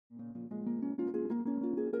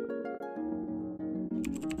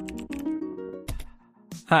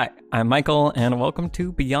Hi, I'm Michael, and welcome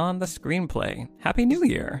to Beyond the Screenplay. Happy New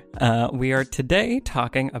Year! We are today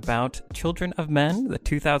talking about Children of Men, the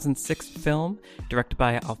 2006 film, directed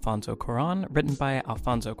by Alfonso Cuarón, written by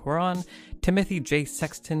Alfonso Cuarón, Timothy J.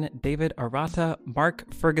 Sexton, David Arata,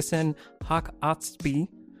 Mark Ferguson, Hawk Otsby,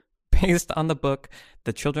 based on the book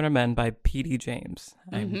The Children of Men by P.D. James.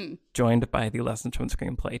 I'm joined by the Lessons from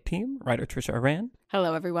Screenplay team, writer Trisha Aran.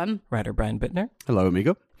 Hello, everyone. Writer Brian Bittner. Hello,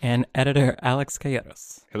 amigo. And editor Alex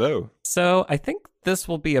Calleros. Hello. So I think this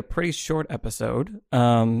will be a pretty short episode.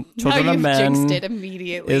 Children of Men jinxed it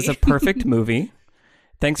immediately. is a perfect movie.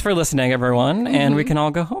 Thanks for listening, everyone, and we can all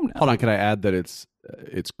go home now. Hold on, can I add that it's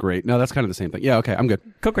great? No, that's kind of the same thing. Yeah, okay, I'm good.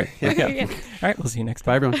 Cool, great. Yeah. All right, we'll see you next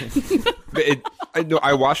Bye, time. everyone.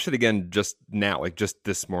 I watched it again just now, like just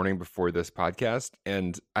this morning before this podcast,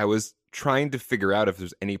 and I was trying to figure out if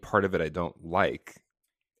there's any part of it I don't like.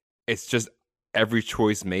 It's just every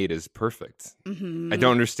choice made is perfect. I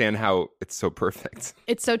don't understand how it's so perfect.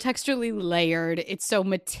 It's so texturally layered. It's so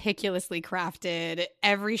meticulously crafted.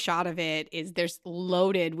 Every shot of it there's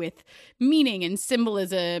loaded with meaning and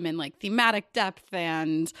symbolism and like thematic depth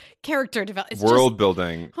and character development. World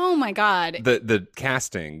building. Oh my God. The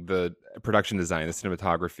casting, the production design, the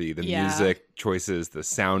cinematography, the music choices, the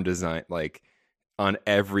sound design, like on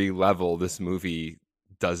every level, this movie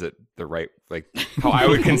does it the right, like how I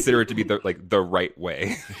would consider it to be the right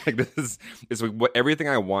way. Like this is what everything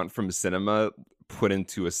I want from cinema put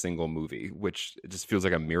into a single movie, which it just feels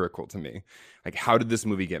like a miracle to me. Like, how did this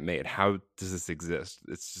movie get made? How does this exist?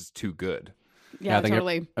 It's just too good. Yeah, I think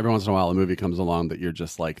totally. Every once in a while, a movie comes along that you're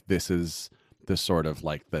just like, this is this sort of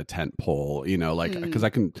like the tent pole, you know, like, because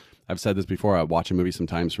I've said this before, I watch a movie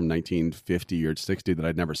sometimes from 1950 or 60 that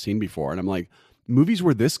I'd never seen before, and I'm like, movies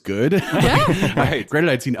were this good? Yeah. Right.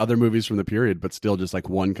 Granted, I'd seen other movies from the period, but still just like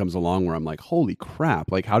one comes along where I'm like, holy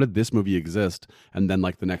crap, like how did this movie exist? And then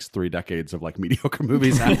like the next 3 decades of like mediocre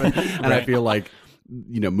movies happen. And I feel like,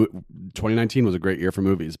 you know, 2019 was a great year for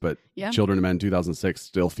movies, but Children of Men 2006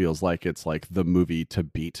 still feels like it's like the movie to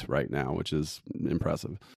beat right now, which is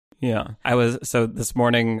impressive. Yeah. So this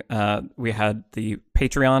morning, we had the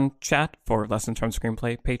Patreon chat for Lessons from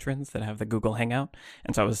Screenplay patrons that have the Google Hangout.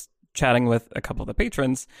 And so I was chatting with a couple of the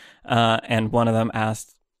patrons, and one of them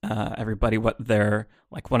asked everybody what their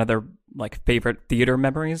one of their favorite theater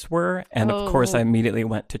memories were, and of course I immediately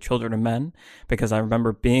went to Children of Men because I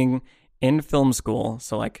remember being in film school,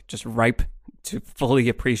 so like just ripe to fully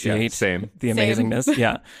appreciate the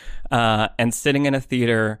amazingness, and sitting in a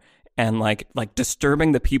theater and like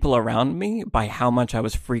disturbing the people around me by how much I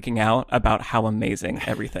was freaking out about how amazing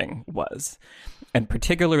everything was. And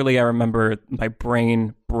particularly, I remember my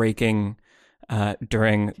brain breaking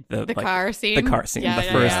during the car scene. The car scene, the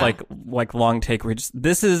first long take where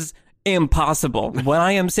this is impossible. What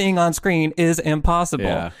I am seeing on screen is impossible.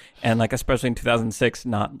 Yeah. And like especially in 2006,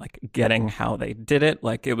 not like getting how they did it.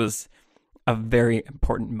 Like it was a very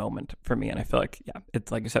important moment for me. And I feel like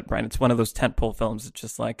it's like you said, Brian. It's one of those tentpole films. It's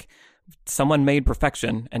just like someone made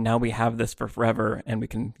perfection, and now we have this for forever, and we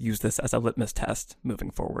can use this as a litmus test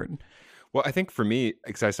moving forward. Well, I think for me,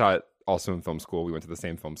 because I saw it also in film school, we went to the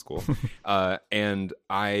same film school, and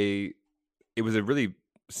it was a really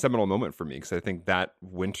seminal moment for me because I think that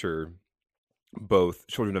winter, both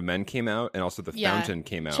Children of Men came out and also The Fountain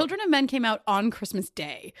came out. Children of Men came out on Christmas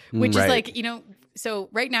Day, which is like, you know, so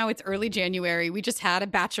right now it's early January. We just had a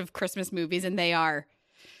batch of Christmas movies, and they are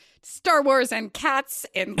Star Wars and Cats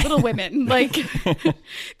and Little Women. Like,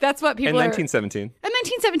 that's what people and 1917. And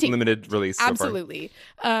 1917. Limited release Absolutely.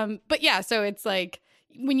 So far. But yeah, so it's like,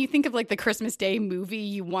 when you think of like the Christmas Day movie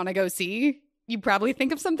you want to go see, you probably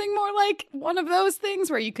think of something more like one of those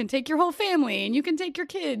things where you can take your whole family and you can take your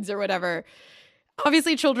kids or whatever.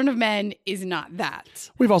 Obviously, Children of Men is not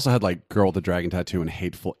that. We've also had like Girl with the Dragon Tattoo and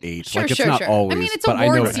Hateful Eight. Sure, like it's not always. I mean, it's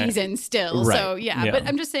award season still, right. So yeah. But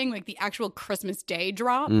I'm just saying, like the actual Christmas Day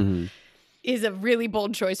drop is a really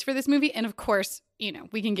bold choice for this movie. And of course, you know,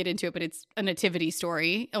 we can get into it, but it's a nativity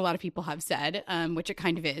story. A lot of people have said, which it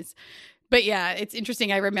kind of is. But yeah, it's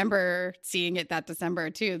interesting. I remember seeing it that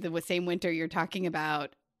December too, the same winter you're talking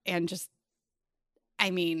about, and just, I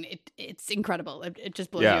mean, it's incredible. It just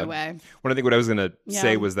blows you away. What I was going to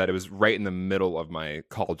say was that it was right in the middle of my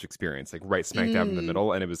college experience, like right smack dab in the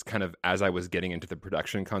middle. And it was kind of as I was getting into the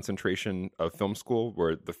production concentration of film school,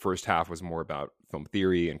 where the first half was more about film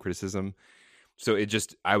theory and criticism. So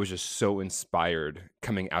I was just so inspired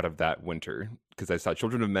coming out of that winter because I saw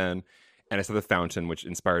Children of Men and I saw The Fountain, which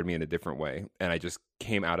inspired me in a different way. And I just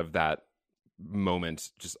came out of that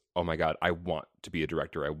moment just, oh my God, I want to be a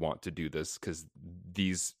director. I want to do this because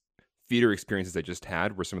these theater experiences I just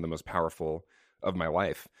had were some of the most powerful of my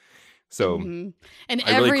life. So And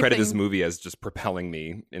I really credit this movie as just propelling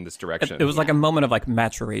me in this direction. It was like a moment of like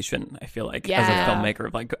maturation, I feel like, as a filmmaker,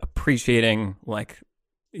 of like appreciating like,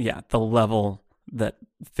 the level that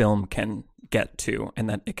film can get to and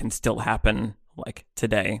that it can still happen like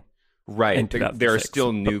today. Right. There are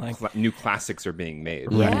still new classics are being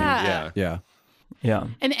made. Yeah. Yeah.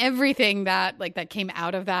 And everything that came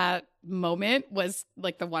out of that moment was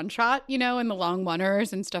like the one shot, and the long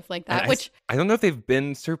one-ers and stuff like that. Which I don't know if they've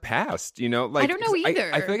been surpassed, Like I don't know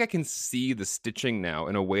either. I feel like I can see the stitching now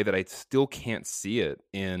in a way that I still can't see it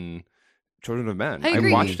in Children of Men. I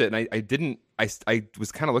agree. Watched it and I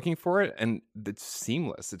was kind of looking for it, and it's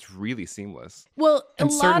seamless. It's really seamless. Well, in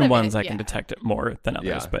certain ones I can detect it more than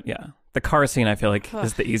others, but the car scene I feel like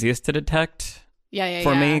is the easiest to detect.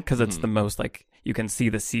 For me, because it's the most like you can see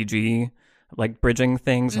the CG like bridging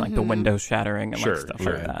things and like the window shattering and like stuff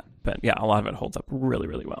like that. But a lot of it holds up really,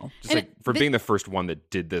 really well. Just like for being the first one that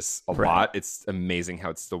did this a lot, it's amazing how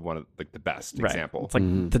it's still one of like the best example. It's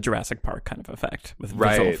like the Jurassic Park kind of effect with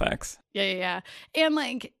visual effects. Yeah. And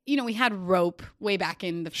like, we had rope way back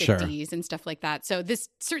in the 50s and stuff like that. So this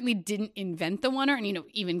certainly didn't invent the one-er. And,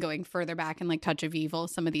 even going further back in like Touch of Evil,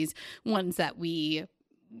 some of these ones that we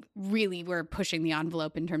really were pushing the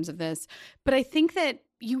envelope in terms of this. But I think that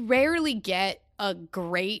you rarely get a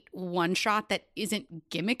great one shot that isn't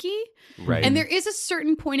gimmicky. Right. And there is a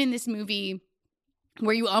certain point in this movie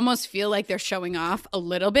where you almost feel like they're showing off a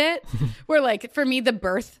little bit. Where like for me,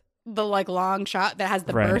 the like long shot that has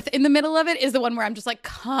the birth in the middle of it is the one where I'm just like,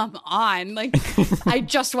 come on. Like I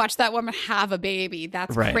just watched that woman have a baby.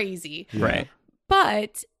 That's crazy. Right.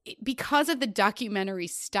 But because of the documentary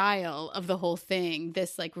style of the whole thing,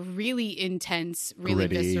 this like really intense, really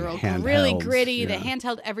visceral, really gritty, the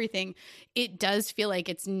handheld everything, it does feel like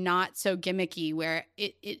it's not so gimmicky, where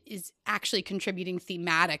it is actually contributing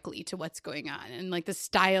thematically to what's going on. And like the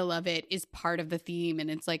style of it is part of the theme. And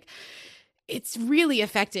it's like, it's really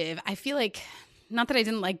effective. I feel like, not that I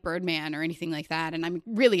didn't like Birdman or anything like that, and I'm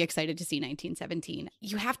really excited to see 1917.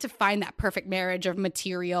 You have to find that perfect marriage of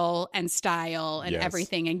material and style and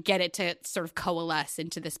everything and get it to sort of coalesce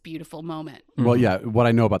into this beautiful moment. Well, what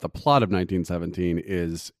I know about the plot of 1917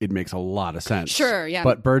 is it makes a lot of sense. Sure, yeah.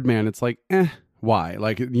 But Birdman, it's like, why?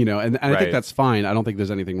 Like, and I think that's fine. I don't think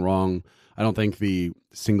there's anything wrong. I don't think the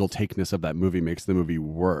single takeness of that movie makes the movie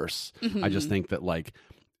worse. I just think that like,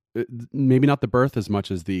 maybe not the birth as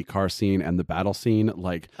much as the car scene and the battle scene,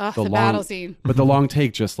 like the battle scene. But the long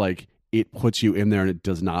take, just like it puts you in there and it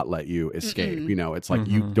does not let you escape. It's like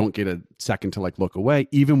you don't get a second to like look away,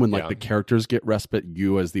 even when like the characters get respite.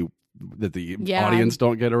 You as the audience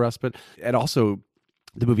don't get a respite. And also,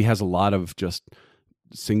 the movie has a lot of just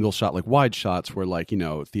single shot, like wide shots where like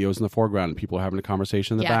Theo's in the foreground and people are having a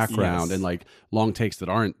conversation in the background, and like long takes that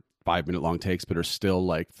aren't 5-minute long takes but are still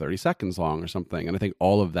like 30 seconds long or something. And I think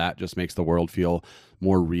all of that just makes the world feel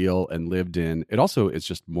more real and lived in. It also is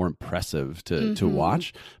just more impressive to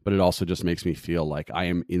watch, but it also just makes me feel like I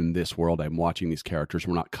am in this world. I'm watching these characters.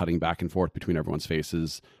 We're not cutting back and forth between everyone's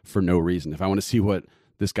faces for no reason. If I want to see what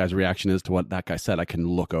this guy's reaction is to what that guy said, I can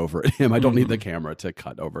look over at him. I don't need the camera to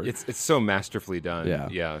cut over. It's so masterfully done.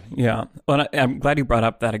 Yeah. Well, I'm glad you brought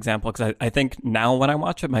up that example, because I think now when I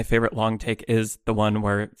watch it, my favorite long take is the one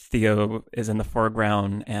where Theo is in the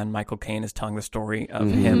foreground and Michael Caine is telling the story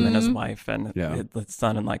of him and his wife and his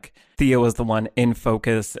son, and like Theo is the one in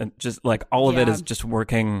focus, and just like all of it is just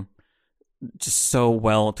working just so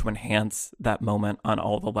well to enhance that moment on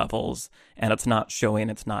all the levels. And it's not showy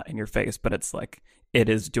and it's not in your face, but it's like it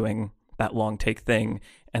is doing that long take thing.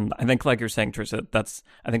 And I think, like you're saying, Trisha, that's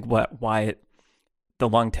I think why the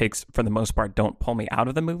long takes for the most part don't pull me out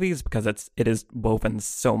of the movies, because it is woven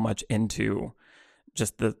so much into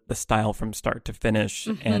just the style from start to finish.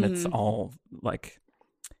 And it's all like,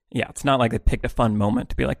 it's not like they picked a fun moment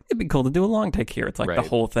to be like, it'd be cool to do a long take here. It's like the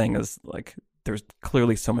whole thing is like, there's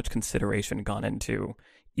clearly so much consideration gone into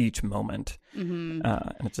each moment. And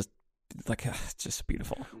it's just like, it's just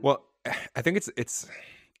beautiful. Well, I think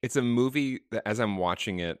it's a movie that as I'm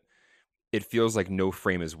watching it, it feels like no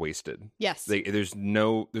frame is wasted. Yes. There's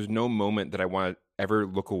no moment that I want to ever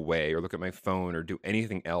look away or look at my phone or do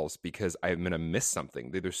anything else because I'm going to miss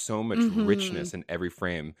something. There's so much richness in every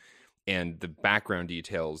frame, and the background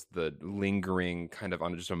details, the lingering kind of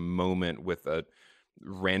on just a moment with a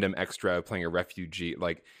random extra playing a refugee.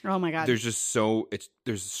 Like, oh my God. There's just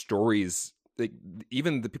there's stories. Like,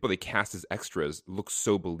 even the people they cast as extras look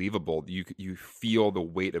so believable. You feel the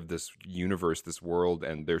weight of this universe, this world,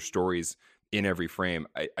 and their stories in every frame.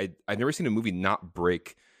 I've never seen a movie not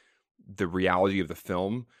break the reality of the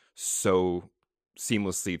film so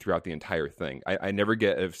seamlessly throughout the entire thing. I never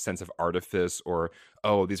get a sense of artifice or,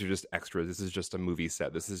 oh, these are just extras. This is just a movie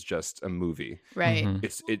set. This is just a movie. Right.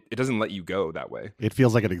 It doesn't let you go that way. It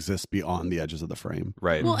feels like it exists beyond the edges of the frame.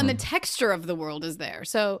 Right. Well, and the texture of the world is there.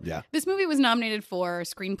 So this movie was nominated for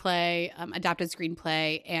screenplay, adapted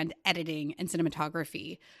screenplay, and editing and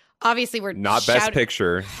cinematography. Obviously, we're not best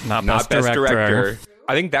picture, not best director.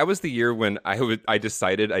 I think that was the year when I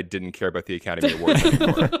decided I didn't care about the Academy Awards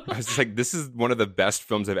anymore. I was just like, this is one of the best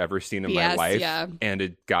films I've ever seen in my life, and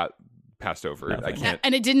it got passed over. I can't.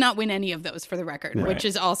 And it did not win any of those, for the record, which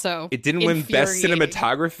is also it didn't win best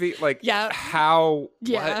cinematography. Like, how?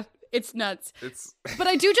 Yeah. What? It's nuts. But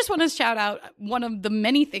I do just want to shout out one of the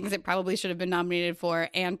many things it probably should have been nominated for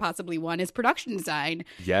and possibly won is production design.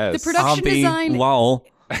 Yes. The production design. Lol.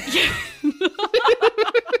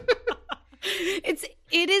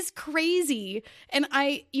 It is crazy. And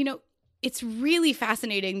it's really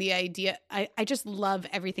fascinating, the idea. I just love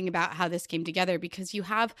everything about how this came together, because you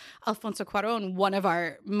have Alfonso Cuarón, one of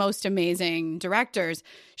our most amazing directors,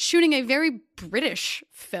 shooting a very British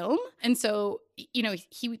film. And so,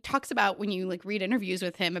 he talks about, when you read interviews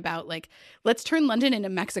with him, about let's turn London into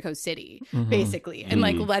Mexico City, basically. And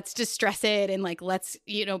let's distress it. And let's,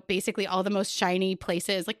 basically all the most shiny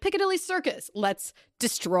places like Piccadilly Circus, let's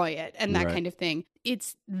destroy it and that kind of thing.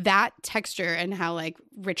 It's that texture and how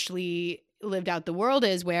richly lived out the world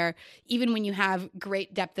is, where even when you have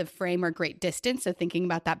great depth of frame or great distance, so thinking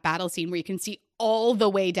about that battle scene where you can see all the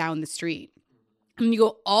way down the street and you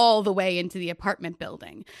go all the way into the apartment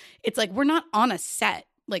building, it's we're not on a set.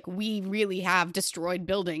 We really have destroyed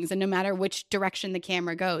buildings, and no matter which direction the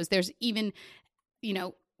camera goes, there's even,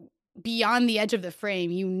 beyond the edge of the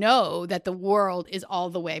frame, that the world is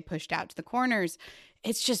all the way pushed out to the corners.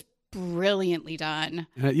 It's just brilliantly done.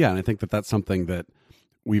 And I think that's something that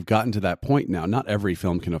we've gotten to that point now. Not every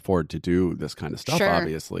film can afford to do this kind of stuff,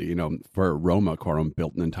 obviously. For Roma, Cuarón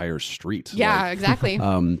built an entire street. Yeah, exactly.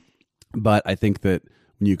 But I think that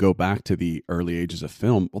when you go back to the early ages of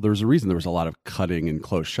film, well, there was a reason there was a lot of cutting and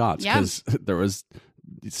close shots, because there was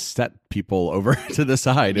set people over to the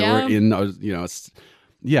side who were in,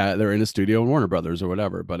 they're in a studio in Warner Brothers or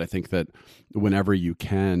whatever. But I think that whenever you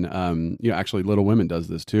can, actually Little Women does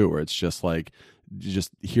this too, where it's just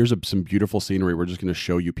here's some beautiful scenery. We're just going to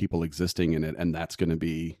show you people existing in it, and that's going to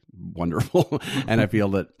be wonderful. And I feel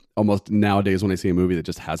that almost nowadays when I see a movie that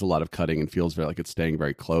just has a lot of cutting and feels very it's staying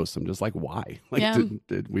very close, I'm just like, why? We don't need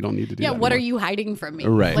to do that. Yeah, what anymore. are you hiding from me?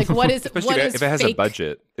 Right. What is Especially if it has fake? a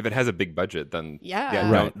budget. If it has a big budget, then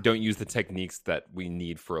don't use the techniques that we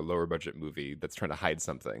need for a lower budget movie that's trying to hide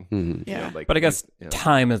something. Mm-hmm. Yeah. But I guess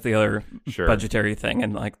time is the other budgetary thing,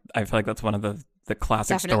 and I feel like that's one of the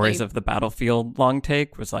classic stories of the Battlefield long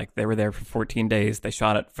take was they were there for 14 days. They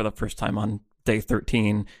shot it for the first time on day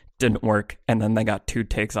 13, didn't work, and then they got 2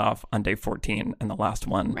 takes off on day 14, and the last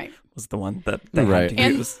one was the one that they had to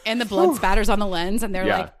use. And the blood spatters on the lens, and they're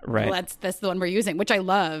that's the one we're using, which I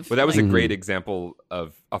love. Well, that was a great example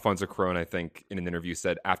of Alfonso Cuarón, I think, in an interview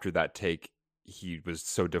said after that take, he was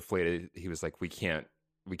so deflated. He was like, we can't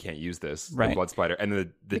use this, the blood splatter. And the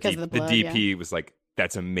DP was like,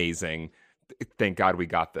 that's amazing. Thank God we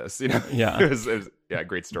got this. Yeah. It was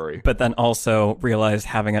great story. But then also realized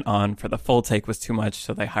having it on for the full take was too much,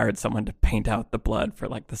 so they hired someone to paint out the blood for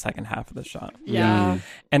the second half of the shot. Yeah.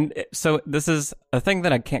 And so this is a thing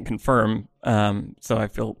that I can't confirm, so I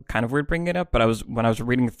feel kind of weird bringing it up, but when I was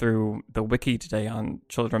reading through the wiki today on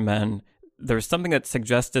Children of Men, there was something that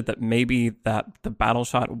suggested that maybe that the battle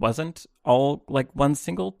shot wasn't all one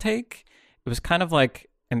single take. It was kind of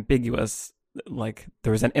ambiguous.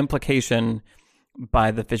 There was an implication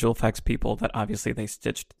by the visual effects people that obviously they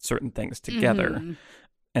stitched certain things together. Mm-hmm.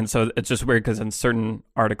 And so it's just weird because in certain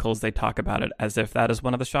articles they talk about it as if that is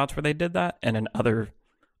one of the shots where they did that. And in other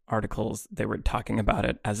articles they were talking about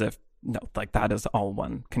it as if, no, that is all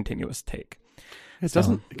one continuous take. It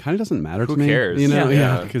kind of doesn't matter to me. Who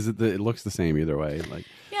cares? Because it looks the same either way.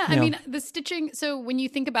 I mean, the stitching. So when you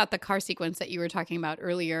think about the car sequence that you were talking about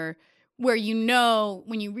earlier, where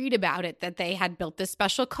when you read about it, that they had built this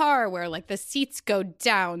special car where the seats go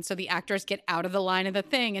down so the actors get out of the line of the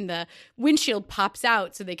thing and the windshield pops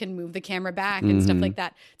out so they can move the camera back and stuff like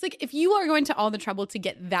that. It's if you are going to all the trouble to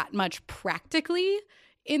get that much practically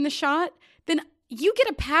in the shot, then you get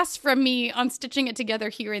a pass from me on stitching it together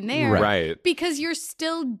here and there. Right. Because you're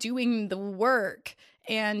still doing the work.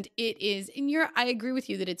 And I agree with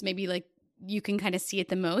you that it's maybe you can kind of see it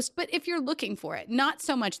the most, but if you're looking for it, not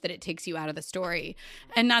so much that it takes you out of the story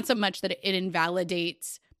and not so much that it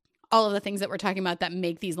invalidates all of the things that we're talking about that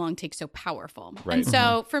make these long takes so powerful. Right. And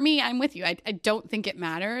so for me, I'm with you. I don't think it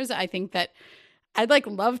matters. I think that I'd like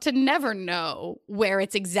love to never know where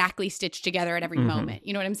it's exactly stitched together at every moment.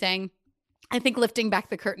 You know what I'm saying? I think lifting back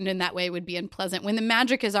the curtain in that way would be unpleasant. When the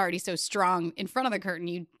magic is already so strong in front of the curtain,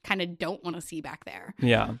 you kind of don't want to see back there.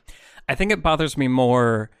 Yeah. I think it bothers me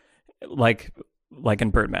more like in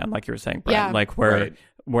Birdman, like you were saying, Brent, Yeah. like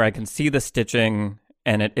where I can see the stitching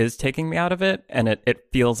and it is taking me out of it, and it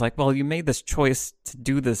feels like, well, you made this choice to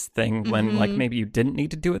do this thing when like maybe you didn't need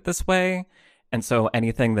to do it this way. And so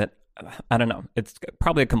anything that, I don't know, it's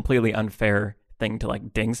probably a completely unfair thing to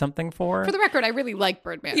like ding something for. For the record, I really like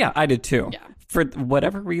Birdman. Yeah, I did too. Yeah. For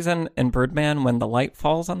whatever reason in Birdman, when the light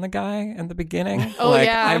falls on the guy in the beginning, Oh, like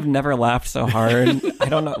yeah. I've never laughed so hard. I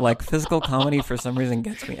don't know, like physical comedy for some reason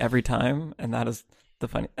gets me every time, and that is the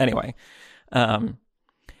funny. Anyway,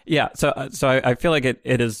 yeah. So I feel like it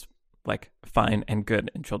is like fine and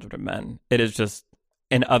good in Children of Men. It is just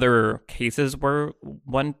in other cases where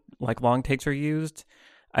like long takes are used,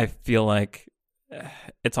 I feel like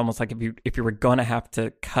it's almost like if you were gonna have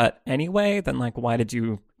to cut anyway, then like why did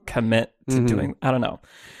you commit to doing? I don't know.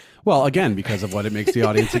 Well, again, because of what it makes the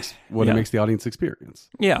audience it makes the audience experience.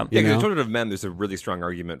 Yeah, Yeah, You because know? Children of Men, there's a really strong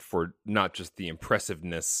argument for not just the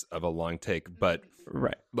impressiveness of a long take, but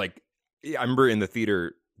right. like I remember in the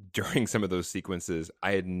theater during some of those sequences,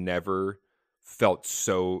 I had never felt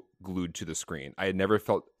so glued to the screen. I had never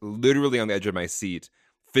felt literally on the edge of my seat,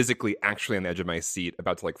 physically actually on the edge of my seat,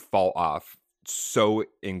 about to like fall off, so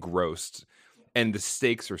engrossed. And the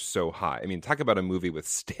stakes are so high. I mean, talk about a movie with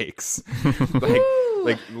stakes.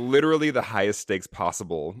 like literally the highest stakes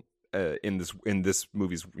possible in this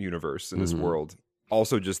movie's universe, in this world.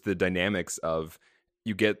 Also just the dynamics of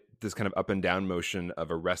you get this kind of up and down motion of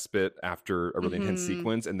a respite after a really intense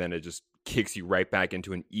sequence, and then it just kicks you right back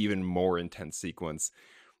into an even more intense sequence.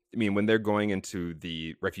 I mean, when they're going into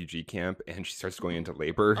the refugee camp and she starts going into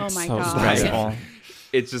labor, Oh my So God. stressful.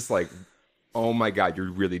 it's just like, oh my God,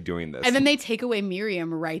 you're really doing this. And then they take away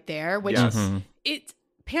Miriam right there, which Yes.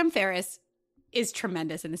 Pam Ferris is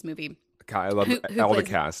tremendous in this movie. I love Who all the plays-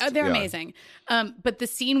 cast. Oh, they're Yeah. amazing. But the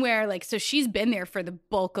scene where like, so she's been there for the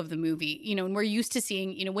bulk of the movie, you know, and we're used to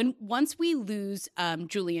seeing, you know, once we lose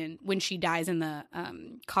Julian when she dies in the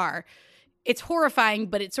car, it's horrifying,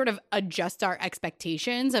 but it sort of adjusts our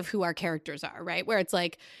expectations of who our characters are, right? Where it's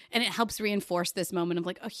like, and it helps reinforce this moment of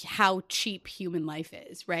like, oh, how cheap human life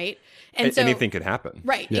is, right? And so Anything could happen.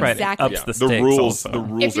 right, Right, exactly. ups Yeah. the The stakes rules, also. the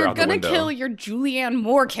rules If are you're out the gonna window. kill your Julianne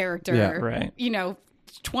Moore character, Yeah. Right. you know,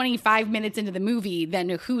 25 minutes into the movie, then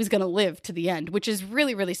who's gonna live to the end? Which is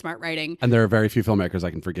really, really smart writing. And there are very few filmmakers I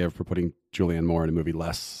can forgive for putting Julianne Moore in a movie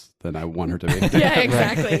less than I want her to be. Yeah,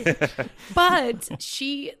 exactly. But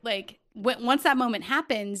she like once that moment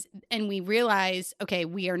happens and we realize, okay,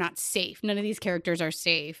 we are not safe. None of these characters are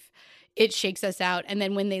safe. It shakes us out. And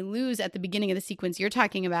then when they lose at the beginning of the sequence you're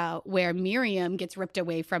talking about, where Miriam gets ripped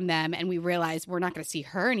away from them and we realize we're not going to see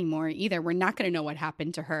her anymore either. We're not going to know what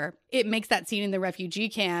happened to her. It makes that scene in the refugee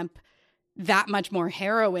camp that much more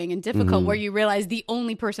harrowing and difficult, where you realize the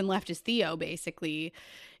only person left is Theo, basically.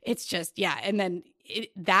 It's just, yeah. And then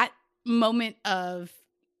that moment of,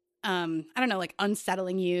 I don't know, like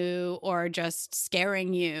unsettling you or just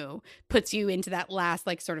scaring you puts you into that last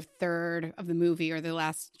like sort of third of the movie, or the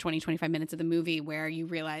last 20-25 minutes of the movie, where you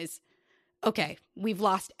realize, okay, we've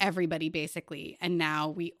lost everybody basically, and now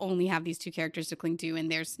we only have these two characters to cling to,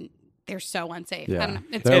 and they're so unsafe. I don't know.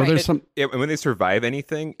 It's There- great. there's some Yeah, and when they survive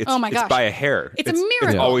anything, it's, Oh my it's gosh. by a hair. It's a It's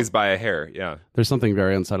miracle. always by a hair. Yeah. there's something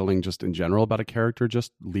very unsettling just in general about a character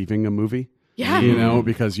just leaving a movie. Yeah. You know,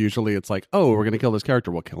 because usually it's like, oh, we're going to kill this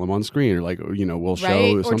character. We'll kill him on screen, or like, you know, we'll show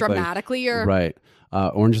Right? Or something. dramatically, or Right.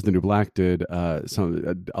 Orange is the New Black did a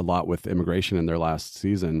lot with immigration in their last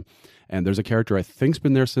season. And there's a character I think's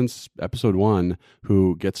been there since episode 1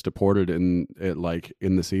 who gets deported in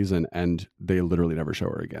the season, and they literally never show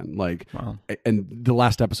her again. Like, Wow. and the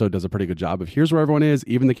last episode does a pretty good job of here's where everyone is.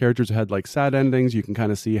 Even the characters who had like sad endings, you can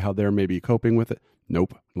kind of see how they're maybe coping with it.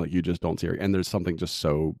 Nope, like you just don't see her. And there's something just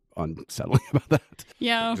so unsettling about that.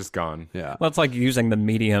 yeah, Just gone. Yeah. Well, it's like using the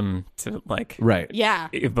medium to like Right. yeah,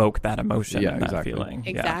 evoke that emotion Yeah, and that exactly. feeling.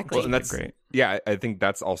 Exactly. Yeah, Well, and that's great. Yeah, I think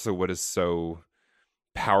that's also what is so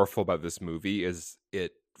powerful about this movie is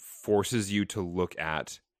it forces you to look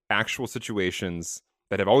at actual situations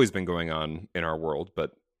that have always been going on in our world,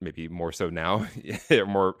 but maybe more so now,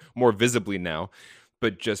 more visibly now,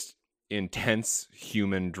 but just intense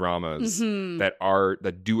human dramas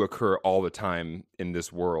that do occur all the time in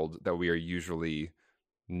this world that we are usually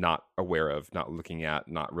not aware of, not looking at,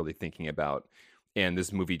 not really thinking about. And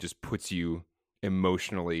this movie just puts you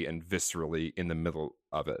emotionally and viscerally in the middle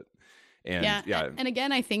of it. And yeah. And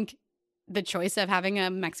again, I think the choice of having a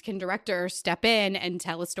Mexican director step in and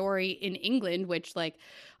tell a story in England, which like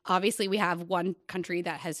obviously we have one country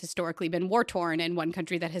that has historically been war torn and one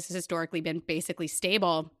country that has historically been basically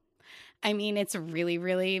stable. I mean, it's a really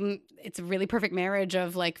perfect marriage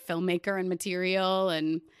of like filmmaker and material,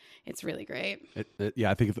 and it's really great.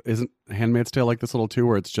 I think isn't Handmaid's Tale like this little too,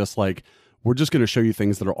 where it's just like, we're just going to show you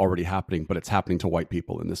things that are already happening, but it's happening to white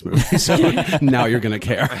people in this movie. So now you're going to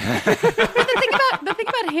care. The thing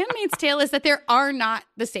about Handmaid's Tale is that there are not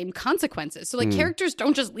the same consequences. So like characters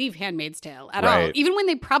don't just leave Handmaid's Tale at all, even when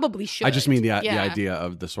they probably should. I just mean the idea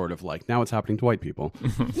of the sort of like, now it's happening to white people.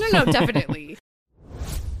 No, definitely.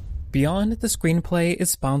 Beyond the Screenplay is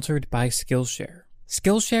sponsored by Skillshare.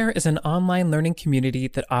 Skillshare is an online learning community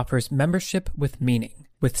that offers membership with meaning.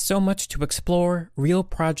 With so much to explore, real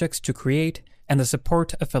projects to create, and the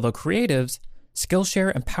support of fellow creatives,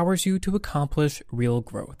 Skillshare empowers you to accomplish real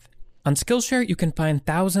growth. On Skillshare, you can find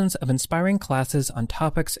thousands of inspiring classes on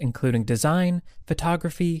topics including design,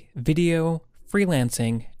 photography, video,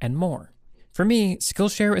 freelancing, and more. For me,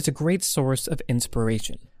 Skillshare is a great source of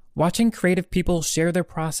inspiration. Watching creative people share their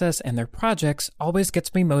process and their projects always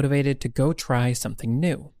gets me motivated to go try something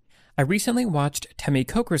new. I recently watched Temi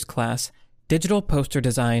Coker's class, Digital Poster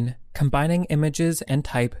Design, Combining Images and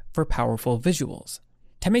Type for Powerful Visuals.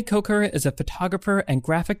 Temi Coker is a photographer and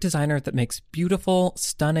graphic designer that makes beautiful,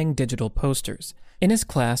 stunning digital posters. In his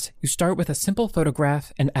class, you start with a simple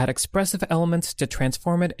photograph and add expressive elements to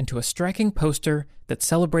transform it into a striking poster that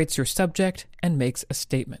celebrates your subject and makes a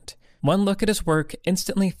statement. One look at his work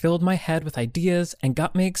instantly filled my head with ideas and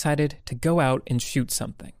got me excited to go out and shoot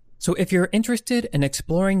something. So if you're interested in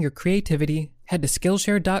exploring your creativity, head to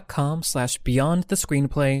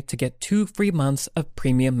Skillshare.com/beyondthescreenplay to get 2 free months of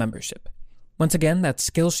premium membership. Once again, that's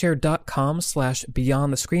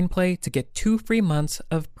Skillshare.com/beyondthescreenplay to get 2 free months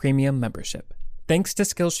of premium membership. Thanks to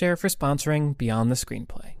Skillshare for sponsoring Beyond the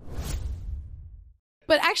Screenplay.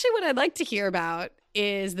 But actually what I'd like to hear about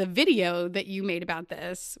is the video that you made about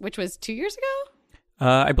this, which was 2 years ago?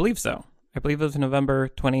 I believe so. I believe it was November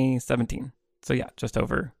 2017. So yeah, just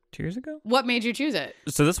over 2 years ago. What made you choose it?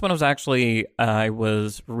 So this one was actually, I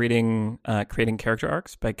was reading Creating Character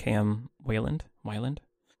Arcs by K.M. Weiland.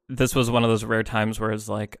 This was one of those rare times where it's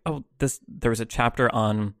like, there was a chapter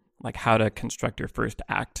on like how to construct your first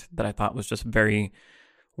act that I thought was just very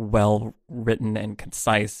well written and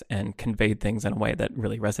concise and conveyed things in a way that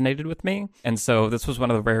really resonated with me. And so this was one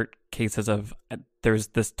of the rare cases of there's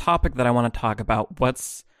this topic that I want to talk about.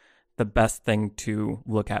 What's the best thing to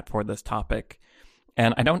look at for this topic?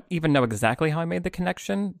 And I don't even know exactly how I made the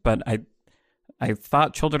connection, but I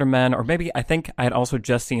thought Children of Men, or maybe I think I had also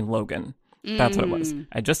just seen Logan. That's what it was.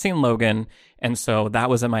 I'd just seen Logan, and so that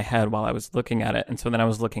was in my head while I was looking at it. And so then I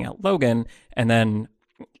was looking at Logan, and then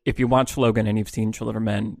if you watch Logan and you've seen Children of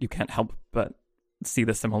Men, you can't help but see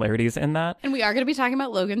the similarities in that. And we are going to be talking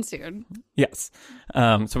about Logan soon. Yes.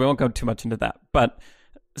 So we won't go too much into that. But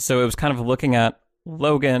so it was kind of looking at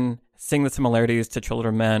Logan, seeing the similarities to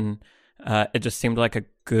Children of Men. It just seemed like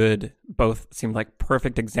both seemed like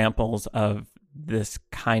perfect examples of this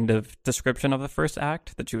kind of description of the first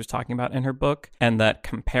act that she was talking about in her book, and that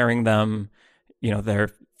comparing them, they're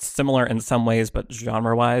similar in some ways, but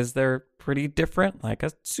genre-wise, they're pretty different, like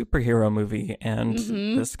a superhero movie and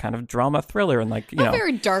this kind of drama thriller, and like, a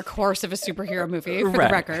very dark horse of a superhero movie, for the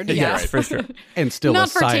record. Yeah, yes, for sure. And still not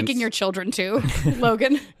for taking your children to,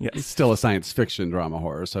 Logan. It's still a science fiction drama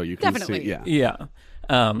horror, so you can definitely see, yeah.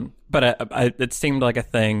 But it seemed like a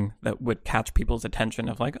thing that would catch people's attention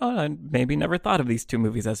of like, I maybe never thought of these two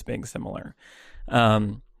movies as being similar.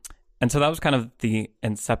 And so that was kind of the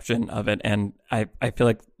inception of it. And I feel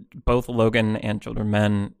like both Logan and Children of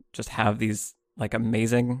Men just have these like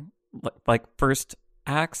amazing like first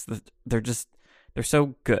acts that they're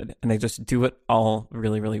so good, and they just do it all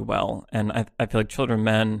really, really well. And I feel like Children of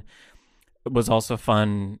Men was also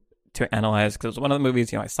fun to analyze because it was one of the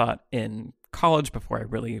movies, I saw it in college before I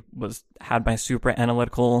really had my super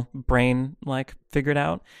analytical brain like figured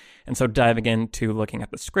out. And so diving into looking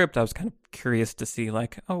at the script, I was kind of curious to see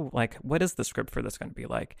like, what is the script for this going to be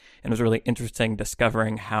like? And it was really interesting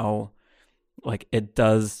discovering how like it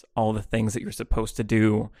does all the things that you're supposed to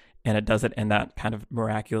do, and it does it in that kind of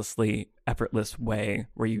miraculously effortless way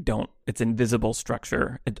where it's invisible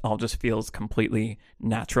structure. It all just feels completely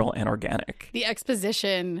natural and organic. The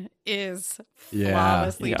exposition is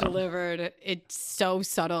flawlessly delivered. It's so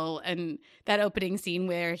subtle. And that opening scene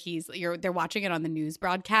where they're watching it on the news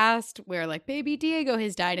broadcast where like baby Diego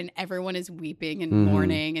has died and everyone is weeping and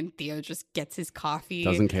mourning, and Theo just gets his coffee.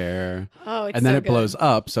 Doesn't care. Oh, it's and then so it blows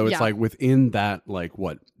up. So it's like within that, like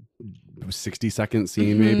what, 60-second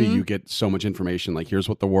scene, maybe, you get so much information. Like, here's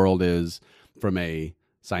what the world is from a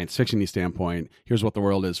science fiction-y standpoint. Here's what the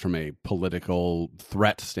world is from a political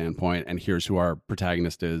threat standpoint. And here's who our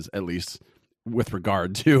protagonist is, at least with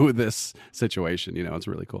regard to this situation. You know, it's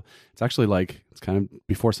really cool. It's actually like, it's kind of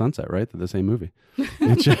Before Sunset, right? They're the same movie.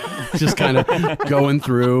 It's just kind of going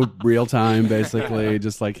through real time, basically,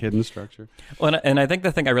 just like hidden structure. Well, and I think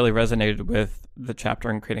the thing I really resonated with the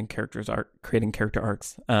chapter in creating character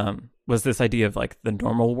arcs was this idea of like the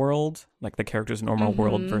normal world, like the character's normal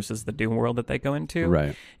world versus the doom world that they go into.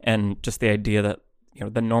 Right. And just the idea that, you know,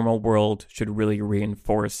 the normal world should really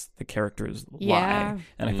reinforce the character's lie.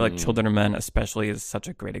 And I feel like Children of Men especially is such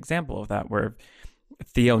a great example of that, where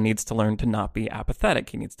Theo needs to learn to not be apathetic.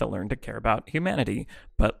 He needs to learn to care about humanity,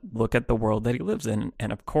 but look at the world that he lives in.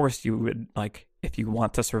 And of course you would, like, if you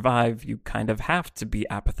want to survive, you kind of have to be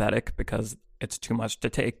apathetic because it's too much to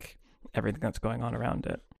take everything that's going on around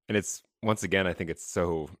it. And it's, once again, I think it's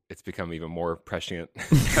become even more prescient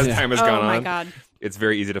as time has gone on. Oh my God. It's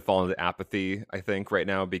very easy to fall into apathy, I think, right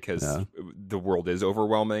now, because the world is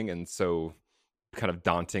overwhelming and so kind of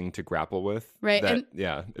daunting to grapple with. Right.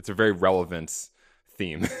 It's a very relevant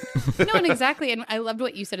theme. No, and exactly. And I loved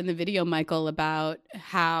what you said in the video, Michael, about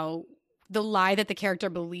how the lie that the character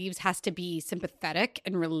believes has to be sympathetic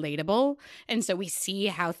and relatable. And so we see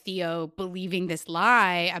how Theo believing this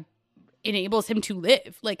lie enables him to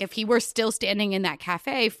live. Like, if he were still standing in that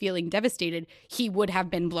cafe feeling devastated, he would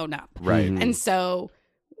have been blown up. Right. And so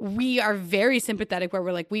we are very sympathetic, where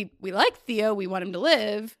we're like, we like Theo, we want him to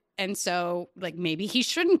live. And so, like, maybe he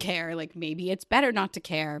shouldn't care. Like, maybe it's better not to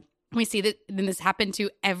care. We see that then this happened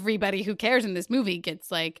to everybody who cares in this movie.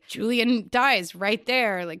 Gets like, Julian dies right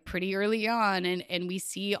there, like pretty early on. And we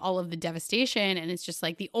see all of the devastation. And it's just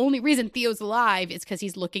like, the only reason Theo's alive is because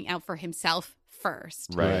he's looking out for himself first.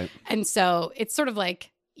 Right. And so it's sort of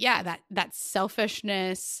like, that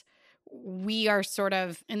selfishness. We are sort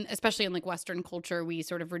of, and especially in like Western culture, we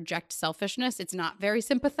sort of reject selfishness. It's not very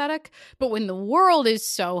sympathetic. But when the world is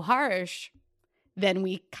so harsh, then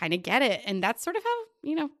we kind of get it. And that's sort of how,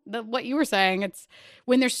 you know, what you were saying. It's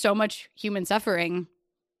when there's so much human suffering,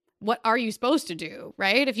 what are you supposed to do,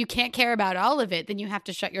 right? If you can't care about all of it, then you have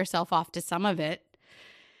to shut yourself off to some of it.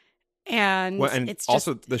 And it's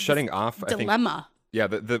also just the shutting off dilemma. I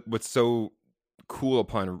think, the what's so cool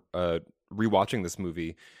upon rewatching this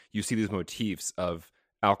movie, you see these motifs of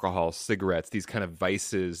alcohol, cigarettes, these kind of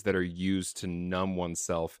vices that are used to numb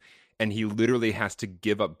oneself, and he literally has to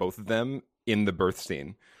give up both of them in the birth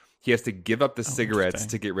scene. He has to give up the cigarettes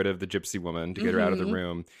to get rid of the gypsy woman, to get her out of the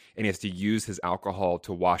room, and he has to use his alcohol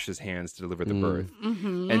to wash his hands to deliver the birth.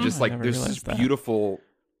 And just like, there's this beautiful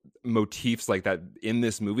motifs like that in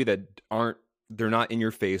this movie that they're not in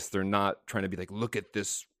your face. They're not trying to be like, look at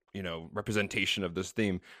this, you know, representation of this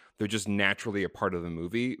theme. They're just naturally a part of the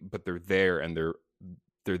movie, but they're there, and they're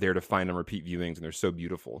there to find and repeat viewings, and they're so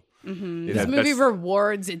beautiful. This movie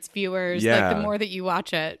rewards its viewers, like, the more that you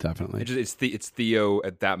watch it. Definitely. It's Theo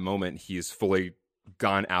at that moment. He's fully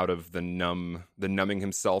gone out of the numbing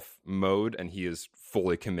himself mode, and he is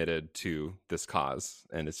fully committed to this cause.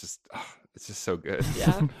 And it's just so good.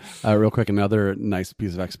 Yeah. Real quick, another nice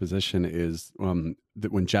piece of exposition is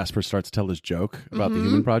that when Jasper starts to tell his joke about the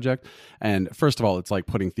Human Project. And first of all, it's like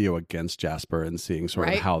putting Theo against Jasper and seeing sort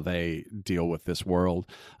of how they deal with this world.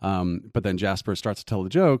 But then Jasper starts to tell the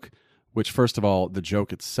joke, which, first of all, the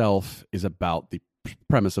joke itself is about the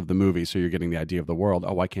premise of the movie, so you're getting the idea of the world.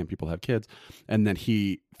 Oh, why can't people have kids? And then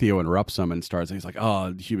Theo interrupts him and starts, he's like,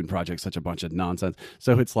 oh, the Human Project's such a bunch of nonsense.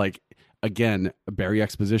 So it's like, again, Barry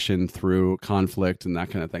exposition through conflict and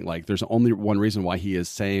that kind of thing. Like, there's only one reason why he is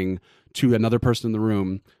saying to another person in the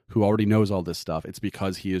room who already knows all this stuff. It's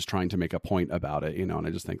because he is trying to make a point about it, you know, and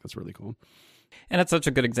I just think that's really cool. And it's such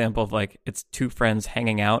a good example of, like, it's two friends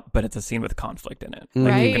hanging out, but it's a scene with conflict in it.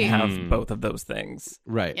 Like, you can have both of those things.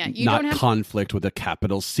 Right. Yeah, not conflict with a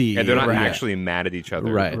capital C. And they're not actually mad at each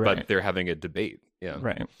other, but they're having a debate. Yeah.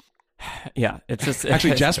 Right. Yeah, it's just...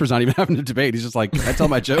 Actually, Jasper's not even having a debate. He's just like, can I tell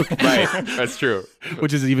my joke? Right, that's true.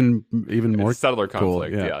 Which is even more subtler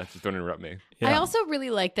conflict. Cool. Yeah, just don't interrupt me. Yeah. I also really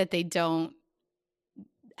like that they don't...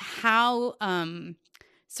 How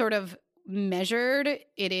sort of measured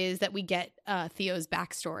it is that we get Theo's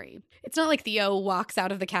backstory. It's not like Theo walks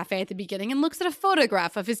out of the cafe at the beginning and looks at a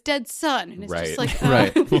photograph of his dead son, and it's just like,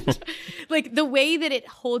 like the way that it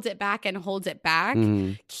holds it back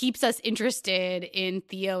keeps us interested in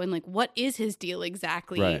Theo and like, what is his deal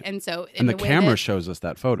exactly? And so, and the camera shows us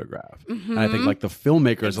that photograph. And I think, like, the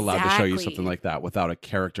filmmaker is allowed to show you something like that without a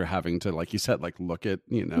character having to, like you said, like, look at,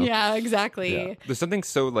 you know. Yeah, exactly. Yeah. There's something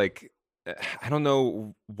so, like, I don't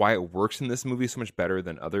know why it works in this movie so much better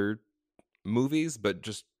than other movies, but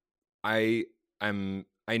just I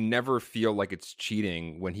never feel like it's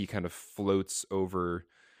cheating when he kind of floats over,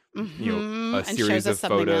 a series of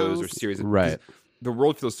photos or series of right. The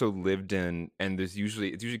world feels so lived in, and it's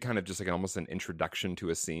usually kind of just like almost an introduction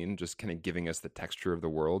to a scene, just kind of giving us the texture of the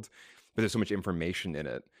world. But there's so much information in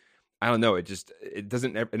it. I don't know.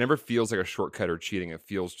 It never feels like a shortcut or cheating. It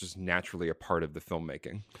feels just naturally a part of the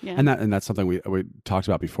filmmaking. Yeah. And that's something we talked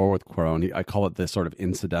about before with Cuarón. I call it this sort of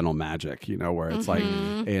incidental magic, where it's like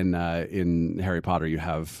in Harry Potter, you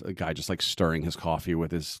have a guy just like stirring his coffee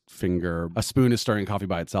with his finger. A spoon is stirring coffee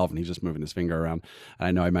by itself, and he's just moving his finger around. And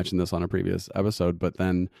I know I mentioned this on a previous episode, but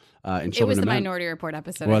then in Children it was of the Men, Minority Report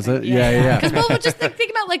episode. was it? Yeah. Because we'll just think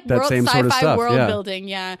about like That world same sci-fi sort of stuff, world yeah. building,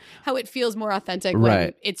 how it feels more authentic when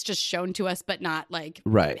Right. it's just shown to us, but not like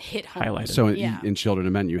Right. hit home. Highlighted. So in Children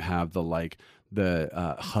of Men, you have the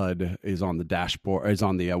HUD is on the dashboard, is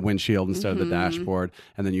on the windshield instead of the dashboard,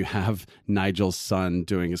 and then you have Nigel's son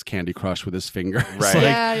doing his Candy Crush with his fingers. Right.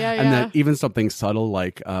 And then even something subtle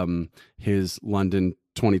like his London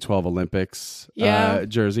 2012 Olympics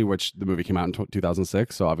jersey, which the movie came out in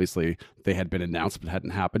 2006, so obviously they had been announced but hadn't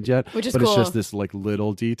happened yet. Which is but cool. It's just this like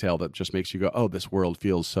little detail that just makes you go, oh, this world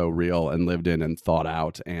feels so real and lived in and thought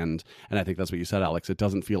out. And I think that's what you said, Alex. It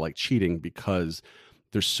doesn't feel like cheating because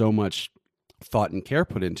there's so much thought and care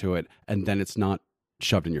put into it, and then it's not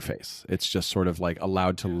shoved in your face. It's just sort of like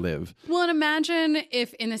allowed to live. Well, and imagine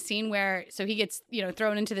if in the scene where he gets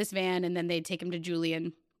thrown into this van, and then they take him to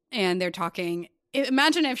Julian, and they're talking.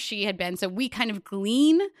 Imagine if she had been. So we kind of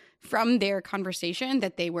glean from their conversation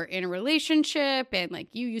that they were in a relationship, and like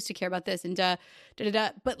you used to care about this, and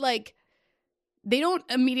but like they don't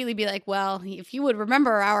immediately be like, well, if you would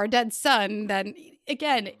remember our dead son, then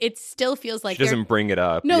again, it still feels like She doesn't bring it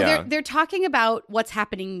up. No, they're talking about what's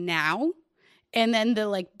happening now. And then the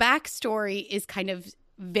like backstory is kind of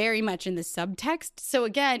very much in the subtext. So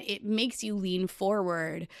again, it makes you lean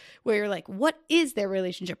forward where you're like, what is their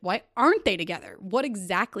relationship? Why aren't they together? What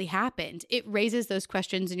exactly happened? It raises those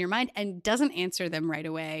questions in your mind and doesn't answer them right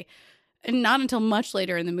away. And not until much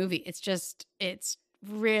later in the movie. It's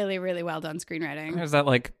really, really well done screenwriting. There's that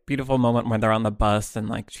like beautiful moment when they're on the bus and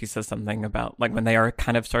like she says something about like when they are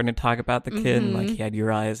kind of starting to talk about the kid and like he had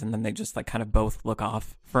your eyes, and then they just like kind of both look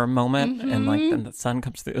off for a moment and like then the sun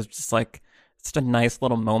comes through. It's just like it's a nice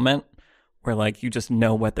little moment where like you just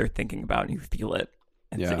know what they're thinking about and you feel it.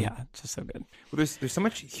 And so, it's just so good. Well, there's so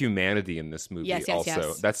much humanity in this movie.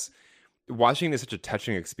 Yes. That's watching is such a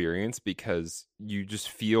touching experience because you just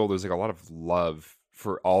feel there's like a lot of love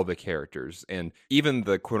for all the characters, and even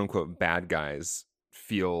the quote unquote bad guys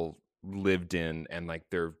feel lived in and like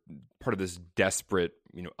they're part of this desperate,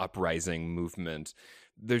 uprising movement.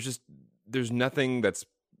 There's nothing that's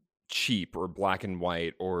cheap or black and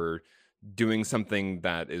white or doing something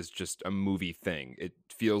that is just a movie thing. It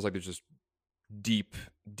feels like there's just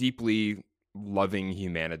deeply loving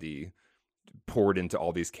humanity poured into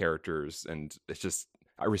all these characters, and it's just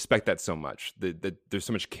I respect that so much. There's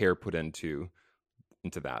so much care put into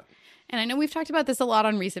that. And I know we've talked about this a lot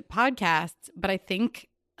on recent podcasts, but I think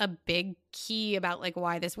a big key about like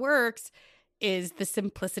why this works is the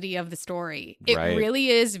simplicity of the story. It really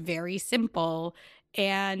is very simple.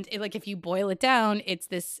 And if you boil it down, it's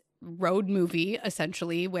this road movie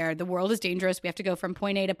essentially where the world is dangerous. We have to go from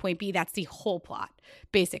point A to point B. That's the whole plot,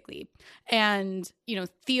 basically. And,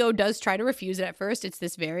 Theo does try to refuse it at first. It's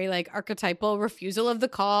this very like archetypal refusal of the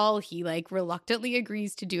call. He like reluctantly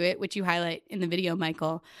agrees to do it, which you highlight in the video,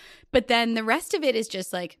 Michael. But then the rest of it is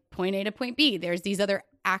just like point A to point B. There's these other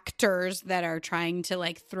actors that are trying to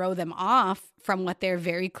like throw them off from what their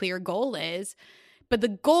very clear goal is. But the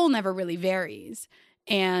goal never really varies.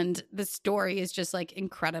 And the story is just like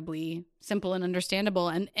incredibly simple and understandable.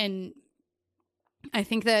 And I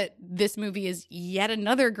think that this movie is yet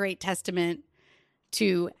another great testament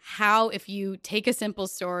to how if you take a simple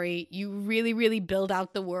story, you really, really build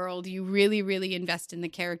out the world, you really, really invest in the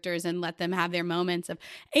characters and let them have their moments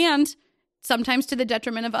and sometimes to the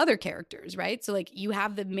detriment of other characters, right? So like you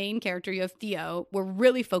have the main character, you have Theo, we're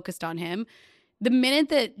really focused on him. The minute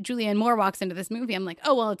that Julianne Moore walks into this movie, I'm like,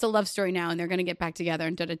 oh, well, it's a love story now and they're going to get back together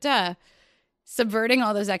and da-da-da. Subverting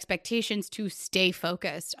all those expectations to stay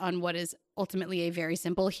focused on what is ultimately a very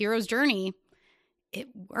simple hero's journey, it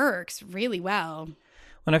works really well.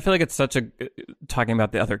 And I feel like it's such a, talking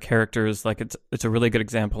about the other characters, like it's a really good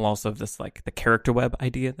example also of this, like the character web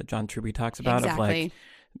idea that John Truby talks about Exactly.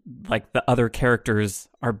 of like the other characters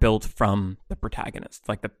are built from the protagonist.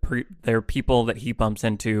 Like they're people that he bumps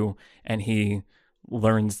into and he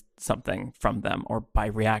learns something from them, or by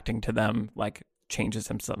reacting to them, like changes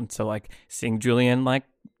himself. So like seeing Julian like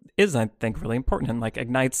is, I think, really important and like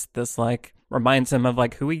ignites this, like reminds him of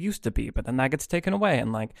like who he used to be, but then that gets taken away.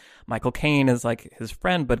 And like Michael Caine is like his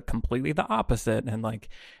friend, but completely the opposite. And like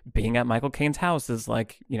being at Michael Caine's house is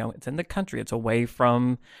like, you know, it's in the country, it's away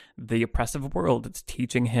from the oppressive world. It's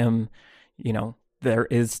teaching him, you know, there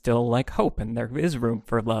is still like hope and there is room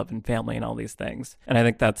for love and family and all these things. And I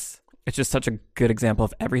think it's just such a good example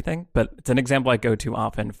of everything, but it's an example I go to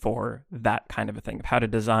often for that kind of a thing, of how to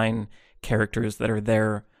design characters that are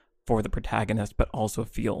there for the protagonist, but also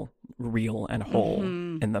feel real and whole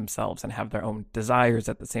in themselves and have their own desires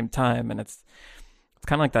at the same time. And it's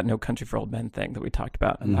kind of like that No Country for Old Men thing that we talked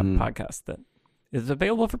about in that podcast that is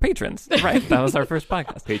available for patrons. Right. That was our first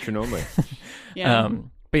podcast. Patron only. Yeah.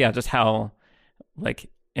 But yeah, just how like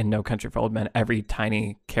in No Country for Old Men, every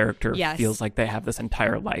tiny character feels like they have this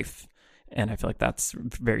entire life. And I feel like that's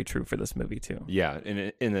very true for this movie too. Yeah,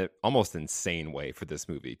 in an almost insane way for this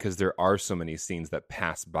movie, because there are so many scenes that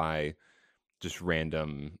pass by just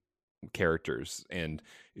random characters, and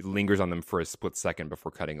it lingers on them for a split second before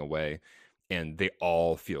cutting away, and they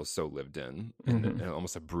all feel so lived in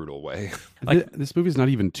almost a brutal way. Like, this movie's not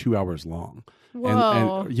even 2 hours long.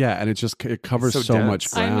 Whoa. And it covers It's so dense.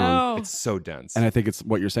 much ground. I know. It's so dense. And I think it's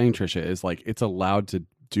what you're saying, Trisha, is like it's allowed to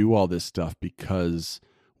do all this stuff because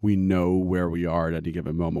we know where we are at any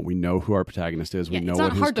given moment. We know who our protagonist is. We know it's what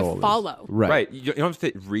not his hard goal to follow. is. Right. You don't have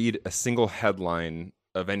to read a single headline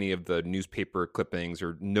of any of the newspaper clippings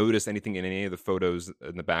or notice anything in any of the photos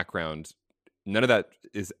in the background. None of that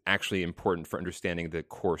is actually important for understanding the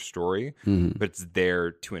core story, but it's there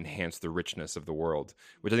to enhance the richness of the world,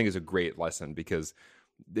 which I think is a great lesson, because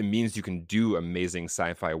it means you can do amazing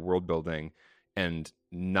sci-fi world building and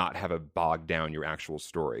not have it bog down your actual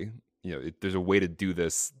story. You know, there's a way to do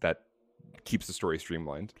this that keeps the story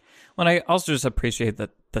streamlined. Well, I also just appreciate that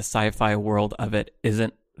the sci-fi world of it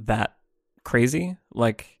isn't that crazy.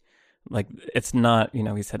 Like it's not, you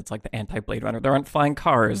know, he said it's like the anti-Blade Runner. There aren't flying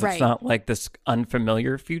cars. Right. It's not like this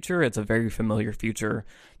unfamiliar future. It's a very familiar future,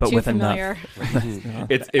 but Too with familiar. enough.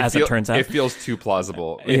 It turns out, it feels too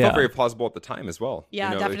plausible. It felt very plausible at the time as well. Yeah,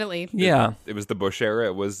 You know, definitely. It was the Bush era.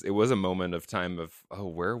 It was a moment of time of, oh,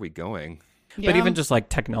 where are we going? But even just like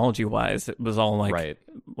technology wise, it was all like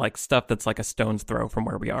like stuff that's like a stone's throw from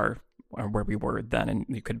where we are or where we were then, and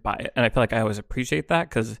you could buy it. And I feel like I always appreciate that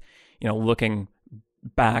because, you know, looking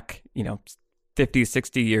back, you know, 50,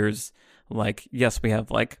 60 years, like, yes, we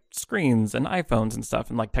have like screens and iPhones and stuff,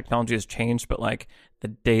 and like technology has changed, but like the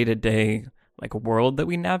day-to-day like world that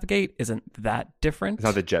we navigate isn't that different. It's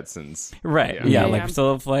not the Jetsons. Right. Yeah. Like we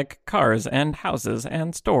still have like cars and houses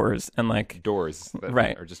and stores and like doors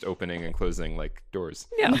that are just opening and closing like doors.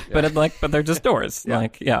 Yeah. But they're just doors.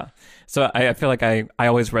 So I feel like I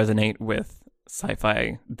always resonate with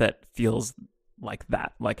sci-fi that feels like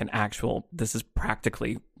that, like an actual, this is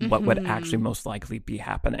practically what would actually most likely be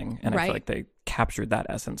happening. And I feel like they captured that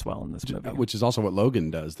essence well in this movie. Which is also what Logan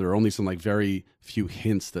does. There are only some like very few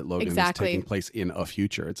hints that Logan is taking place in a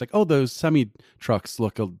future. It's like, oh, those semi-trucks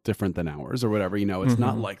look different than ours or whatever. You know, it's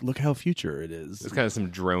not like, look how future it is. There's kind of some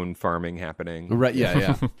drone farming happening. Right,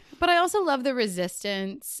 yeah. But I also love the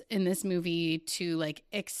resistance in this movie to like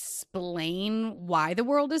explain why the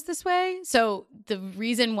world is this way. So the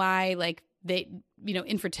reason why like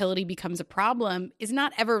infertility becomes a problem is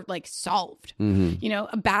not ever like solved. You know,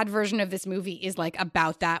 a bad version of this movie is like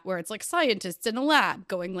about that, where it's like scientists in a lab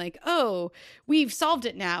going like, oh, we've solved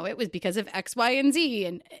it now. It was because of X, Y, and Z.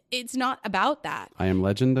 And it's not about that. I Am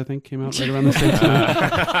Legend, I think, came out right around the same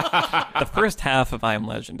time. The first half of I Am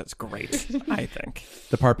Legend is great, I think.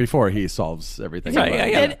 The part before he solves everything.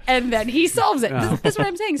 And then he solves it. That's what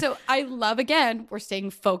I'm saying. So I love, again, we're staying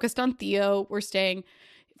focused on Theo. We're staying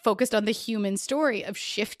focused on the human story of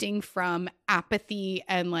shifting from apathy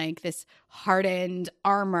and like this hardened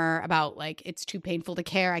armor about like, it's too painful to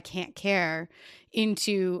care, I can't care,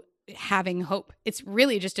 into having hope. It's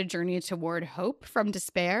really just a journey toward hope from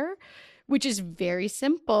despair, which is very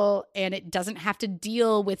simple, and it doesn't have to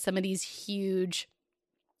deal with some of these huge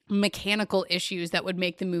mechanical issues that would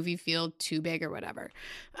make the movie feel too big or whatever,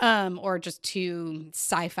 or just too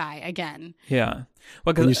sci-fi again. Yeah.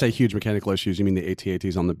 Well, when you say huge mechanical issues, you mean the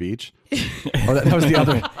AT-ATs on the beach? Oh, that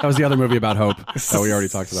was the other movie about hope that we already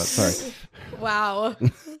talked about. Sorry. Wow.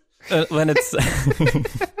 When it's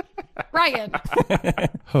Ryan.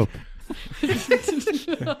 Hope.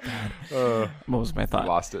 What was my thought?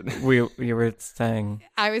 Lost it. You were saying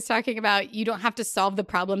I was talking about you don't have to solve the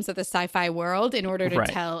problems of the sci-fi world in order to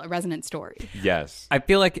tell a resonant story. Yes. I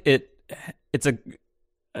feel like it's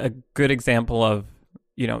a good example of,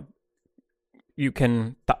 you know,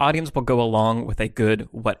 the audience will go along with a good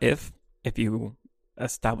what if you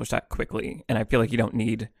establish that quickly. And I feel like you don't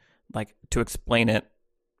need like to explain it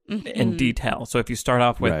in detail. So if you start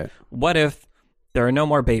off with, Right. what if there are no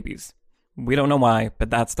more babies? We don't know why, but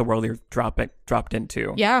that's the world you're dropped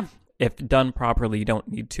into. Yeah. If done properly, you don't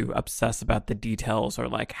need to obsess about the details or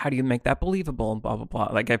like, how do you make that believable and blah, blah, blah.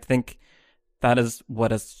 Like, I think that is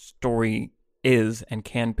what a story is and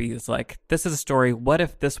can be. Is like, this is a story. What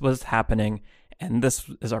if this was happening and this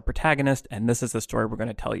is our protagonist and this is the story we're going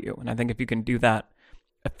to tell you? And I think if you can do that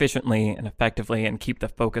efficiently and effectively and keep the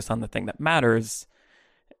focus on the thing that matters,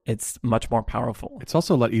 it's much more powerful. It's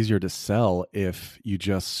also a lot easier to sell if you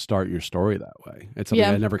just start your story that way. It's something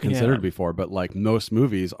I never considered before, but like most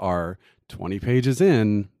movies are 20 pages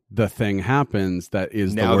in, the thing happens that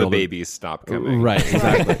is now the world babies stop coming. Right,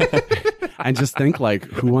 exactly. And just think like,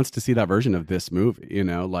 who wants to see that version of this movie? You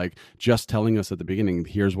know, like just telling us at the beginning,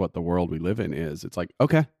 here's what the world we live in is. It's like,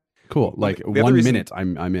 okay, cool. Like The 1 reason- minute,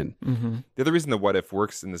 I'm in. The other reason the what if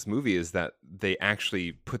works in this movie is that they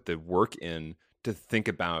actually put the work in to think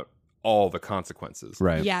about all the consequences.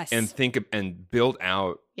 Right. Yes. And think and build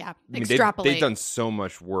out. Yeah. I mean, Extrapolate. they've done so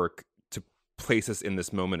much work to place us in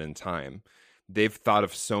this moment in time. They've thought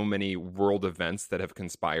of so many world events that have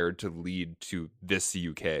conspired to lead to this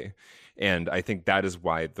UK. And I think that is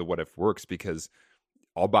why the what if works, because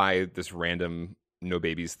I'll buy this random no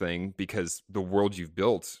babies thing because the world you've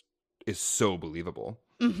built is so believable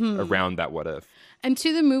around that what if. And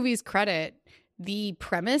to the movie's credit, the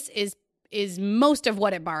premise is most of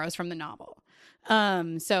what it borrows from the novel.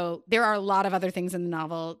 So there are a lot of other things in the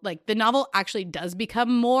novel. Like the novel actually does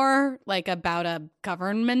become more like about a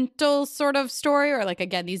governmental sort of story, or like,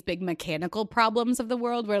 again, these big mechanical problems of the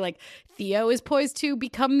world where like Theo is poised to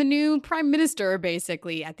become the new prime minister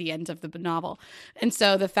basically at the end of the novel. And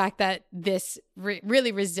so the fact that this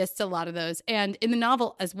really resists a lot of those. And in the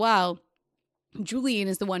novel as well, Julian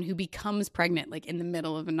is the one who becomes pregnant, like in the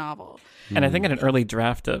middle of a novel. And I think in an early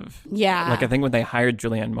draft of, like I think when they hired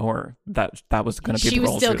Julianne Moore, that was going to be she the was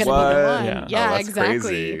role. still she going was to be the playing. one. Yeah. Yeah, Oh, that's exactly.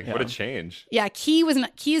 crazy. Yeah. What a change. Yeah, Key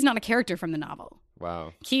is not a character from the novel.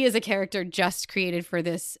 Wow. Key is a character just created for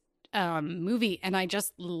this movie, and I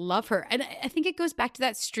just love her. And I think it goes back to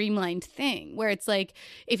that streamlined thing where it's like,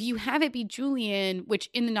 if you have it be Julian, which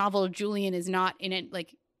in the novel Julian is not in it,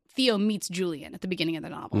 like Theo meets Julian at the beginning of the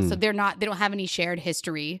novel. So they don't have any shared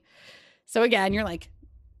history. So again, you're like,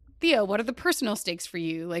 Theo, what are the personal stakes for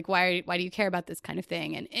you? Like, why do you care about this kind of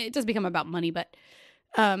thing? And it does become about money, but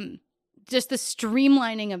just the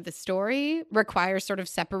streamlining of the story requires sort of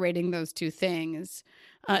separating those two things,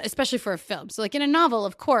 especially for a film. So like in a novel,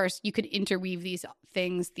 of course, you could interweave these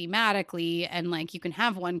things thematically, and like you can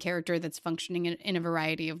have one character that's functioning in a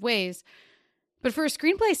variety of ways. But for a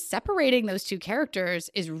screenplay, separating those two characters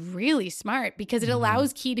is really smart because it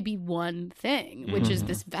allows Key to be one thing, which is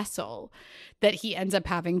this vessel that he ends up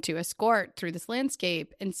having to escort through this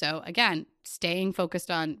landscape. And so, again, staying focused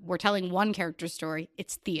on, we're telling one character's story.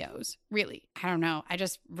 It's Theo's, really. I don't know. I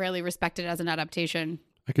just really respect it as an adaptation.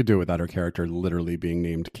 I could do it without her character literally being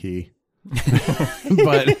named Key.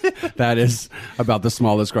 But that is about the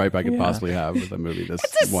smallest gripe I could possibly have with a movie this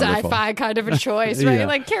It's a wonderful. sci-fi kind of a choice, right? Yeah.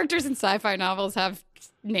 Like characters in sci-fi novels have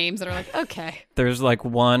names that are like, okay. There's like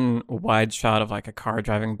one wide shot of like a car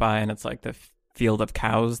driving by, and it's like the field of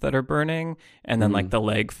cows that are burning, and then like the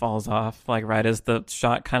leg falls off, like right as the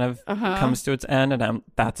shot kind of comes to its end, and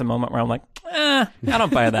that's a moment where I'm like, I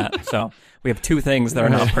don't buy that. So we have two things that are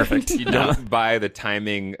not perfect. You don't buy the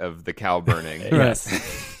timing of the cow burning.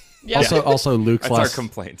 Yes. Yeah. Also Luke's That's our last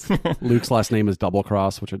complaint. Luke's last name is Double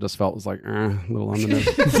Cross, which I just felt was like a little on the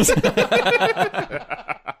nose.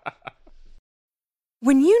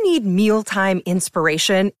 When you need mealtime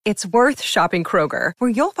inspiration, it's worth shopping Kroger, where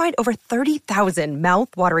you'll find over 30,000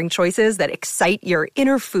 mouth-watering choices that excite your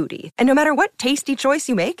inner foodie. And no matter what tasty choice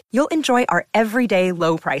you make, you'll enjoy our everyday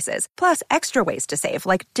low prices, plus extra ways to save,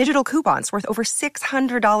 like digital coupons worth over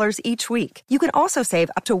 $600 each week. You can also save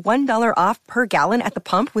up to $1 off per gallon at the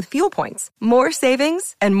pump with fuel points. More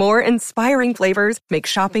savings and more inspiring flavors make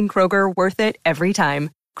shopping Kroger worth it every time.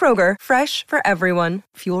 Kroger, fresh for everyone.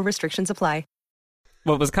 Fuel restrictions apply.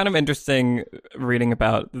 What was kind of interesting reading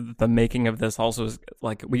about the making of this also is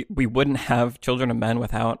like we wouldn't have Children of Men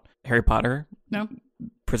without Harry Potter. No.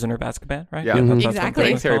 Prisoner of Azkaban, right? Yeah. That's what Exactly. it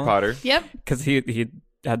Thanks, was Harry called. Potter. Yep. Because he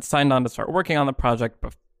had signed on to start working on the project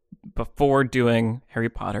before doing Harry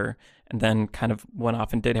Potter, and then kind of went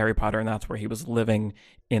off and did Harry Potter, and that's where he was living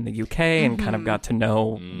in the UK and kind of got to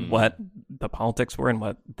know what the politics were and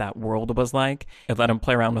what that world was like. It let him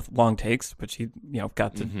play around with long takes, which he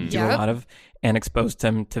got to do a Yep. lot of, and exposed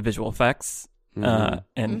him to visual effects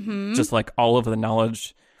and just like all of the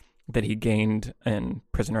knowledge that he gained in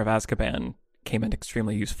Prisoner of Azkaban came in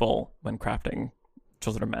extremely useful when crafting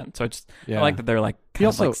children of men. So I like that they're like kind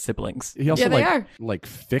of like siblings. He also they are. like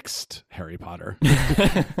fixed Harry Potter.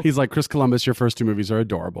 He's like, Chris Columbus, your first 2 movies are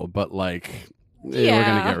adorable, but like we're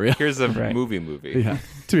gonna get real. Here's a movie. Yeah.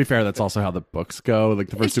 To be fair, that's also how the books go. Like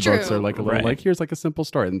the first It's 2 books true. are like a little like here's like a simple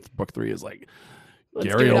story, and book 3 is like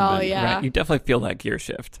Gary do it Oldman. all, yeah. Right. You definitely feel that gear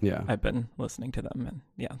shift. Yeah. I've been listening to them,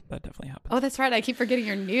 and that definitely happens. Oh, that's right. I keep forgetting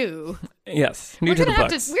you're new. Yes, new We're to the gonna have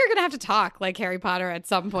books. we're gonna have to talk like Harry Potter at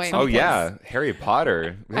some point. Oh yeah, Harry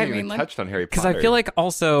Potter. We haven't even touched on Harry Potter. Because I feel like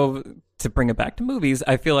also to bring it back to movies,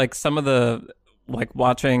 I feel like some of the like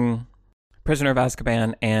watching Prisoner of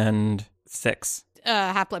Azkaban and Six,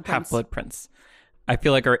 Half-Blood Prince. Half-Blood Prince, I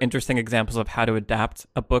feel like are interesting examples of how to adapt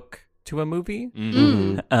a book to a movie.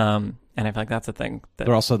 And I feel like that's a thing.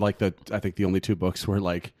 They're also like I think the only 2 books where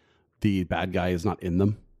like the bad guy is not in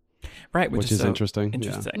them. Right, which is so interesting.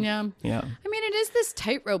 Interesting. Yeah. I mean, it is this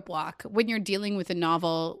tightrope walk when you're dealing with a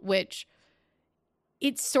novel, which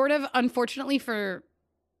it's sort of, unfortunately for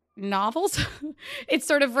novels, it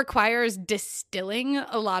sort of requires distilling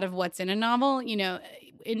a lot of what's in a novel. You know,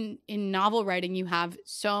 in novel writing, you have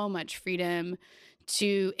so much freedom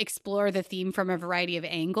to explore the theme from a variety of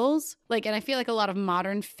angles. Like, and I feel like a lot of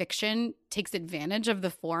modern fiction takes advantage of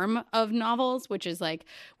the form of novels, which is like,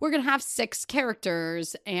 we're going to have 6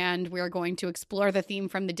 characters and we're going to explore the theme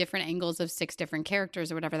from the different angles of 6 different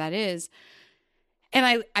characters or whatever that is.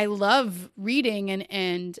 And I love reading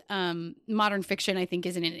and modern fiction, I think,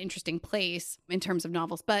 is in an interesting place in terms of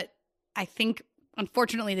novels. But I think,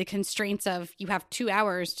 unfortunately, the constraints of you have 2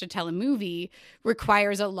 hours to tell a movie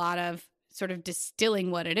requires a lot of sort of distilling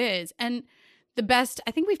what it is. And the best,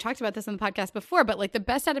 I think we've talked about this on the podcast before, but like the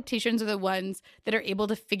best adaptations are the ones that are able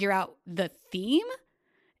to figure out the theme.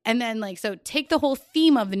 And then like, so take the whole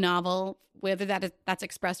theme of the novel, whether that's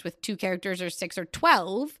expressed with 2 characters or 6 or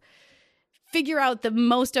 12, figure out the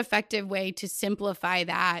most effective way to simplify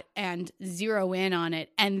that and zero in on it,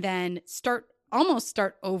 and then start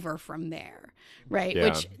over from there. Right. Yeah.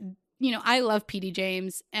 Which, you know, I love P.D.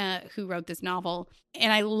 James, who wrote this novel,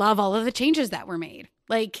 and I love all of the changes that were made.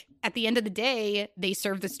 Like, at the end of the day, they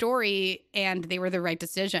served the story, and they were the right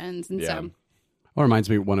decisions. And so, Well, it reminds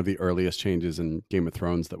me, one of the earliest changes in Game of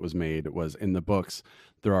Thrones that was made was in the books,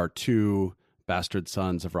 there are 2 bastard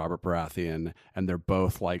sons of Robert Baratheon, and they're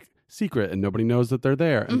both like secret, and nobody knows that they're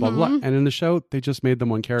there, and blah, blah, blah. And in the show, they just made them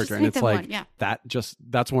one character. And it's like,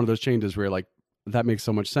 that's one of those changes where like, that makes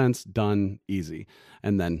so much sense, done, easy.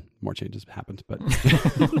 And then more changes happened. But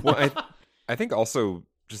well, I think also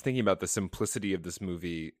just thinking about the simplicity of this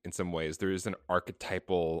movie in some ways, there is an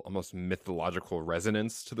archetypal, almost mythological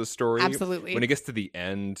resonance to the story. Absolutely. When it gets to the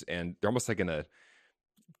end, and they're almost like in a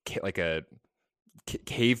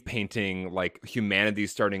cave painting, like humanity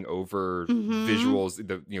starting over, visuals,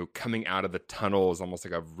 coming out of the tunnel is almost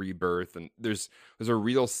like a rebirth. And there's a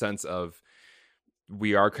real sense of,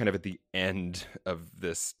 we are kind of at the end of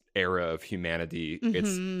this era of humanity.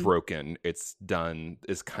 It's broken, it's done,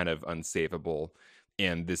 it's kind of unsavable.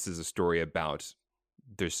 And this is a story about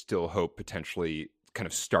there's still hope, potentially kind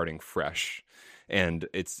of starting fresh. And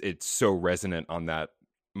it's so resonant on that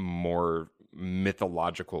more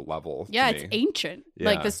mythological level. Yeah, it's ancient. Yeah.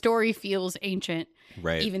 Like the story feels ancient,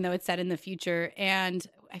 right? Even though it's set in the future. And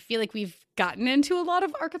I feel like we've gotten into a lot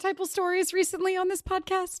of archetypal stories recently on this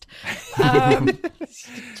podcast.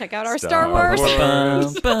 Check out our Star Wars.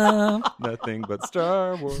 Nothing but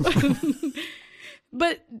Star Wars.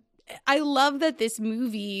 But I love that this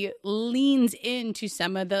movie leans into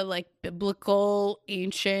some of the like biblical,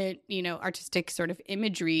 ancient, artistic sort of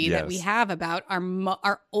imagery that we have about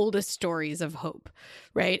our oldest stories of hope,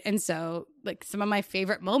 right? And so like some of my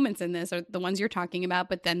favorite moments in this are the ones you're talking about,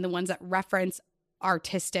 but then the ones that reference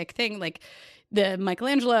artistic thing, like the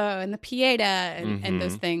Michelangelo and the Pieta and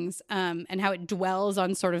those things, and how it dwells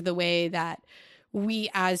on sort of the way that we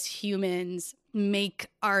as humans make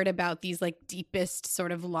art about these like deepest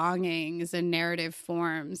sort of longings and narrative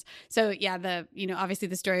forms. So yeah, obviously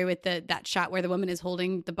the story with that shot where the woman is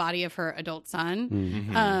holding the body of her adult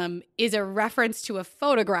son is a reference to a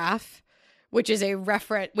photograph, which is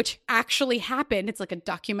which actually happened. It's like a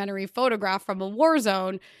documentary photograph from a war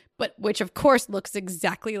zone, but which of course looks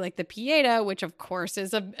exactly like the Pieta, which of course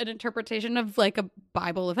is an interpretation of like a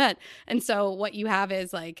Bible event. And so what you have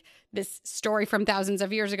is like this story from thousands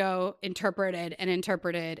of years ago interpreted,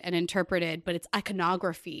 but it's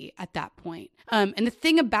iconography at that point. And the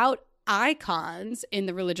thing about icons in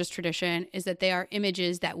the religious tradition is that they are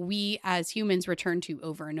images that we as humans return to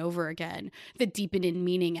over and over again, that deepen in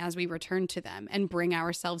meaning as we return to them and bring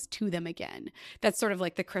ourselves to them again. That's sort of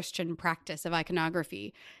like the Christian practice of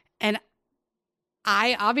iconography. And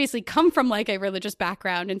I obviously come from like a religious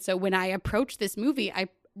background. And so when I approach this movie, I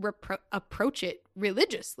approach it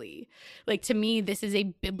religiously. Like, to me, this is a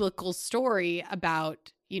biblical story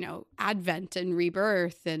about, Advent and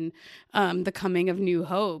rebirth and the coming of new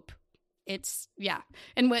hope. It's, yeah.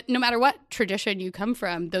 And no matter what tradition you come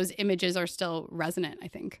from, those images are still resonant, I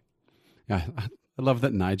think. Yeah. I love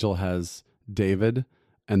that Nigel has David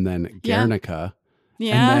and then Guernica.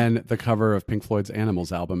 Yeah. And then the cover of Pink Floyd's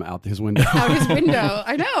Animals album out his window. Out his window.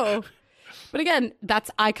 I know. But again,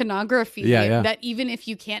 that's iconography. Yeah. That even if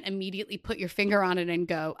you can't immediately put your finger on it and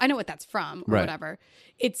go, I know what that's from or whatever,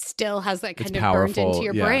 it still has that kind of powerful, burned into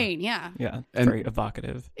your brain. Yeah. Yeah. And very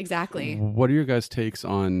evocative. Exactly. What are your guys' takes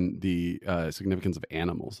on the significance of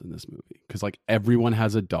animals in this movie? Because like everyone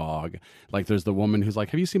has a dog. Like there's the woman who's like,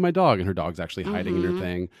 have you seen my dog? And her dog's actually hiding in her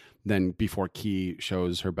thing. Then before Key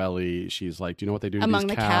shows her belly, she's like, do you know what they do to among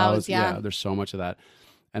these the cows? Yeah, there's so much of that.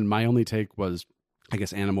 And my only take was, I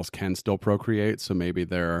guess animals can still procreate, so maybe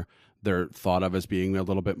they're thought of as being a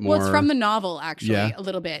little bit more. Well, it's from the novel, actually, a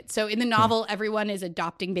little bit. So in the novel, everyone is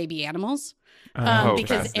adopting baby animals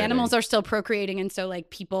because animals are still procreating, and so like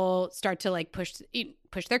people start to like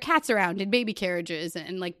push their cats around in baby carriages,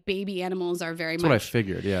 and like baby animals are very That's much. what I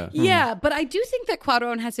figured. Yeah. Yeah, but I do think that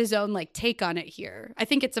Cuarón has his own like take on it here. I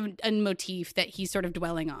think it's a motif that he's sort of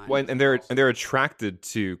dwelling on. Well, and they're attracted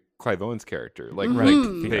to Clive Owen's character, like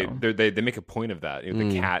they make a point of that.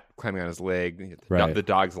 The cat climbing on his leg, the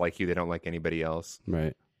dogs like you; they don't like anybody else.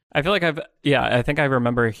 Right. I feel like I think I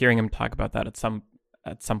remember hearing him talk about that at some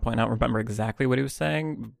point. I don't remember exactly what he was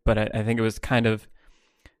saying, but I think it was kind of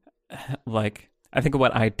like, I think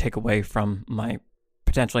what I take away from my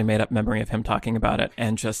potentially made up memory of him talking about it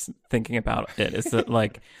and just thinking about it is that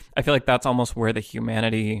like, I feel like that's almost where the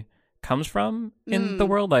humanity comes from in the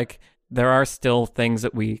world. Like there are still things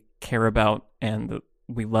that we care about and that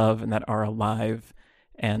we love and that are alive.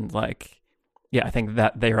 And like, yeah, I think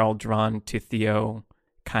that they're all drawn to Theo,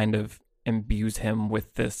 kind of imbues him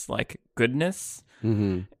with this like goodness.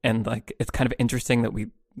 And like, it's kind of interesting that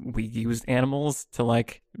we used animals to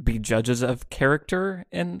like be judges of character.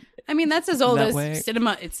 And I mean, that's as old as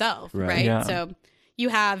cinema itself, right? Yeah. So you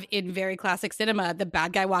have in very classic cinema, the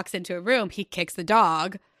bad guy walks into a room, he kicks the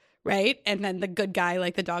dog, right? And then the good guy,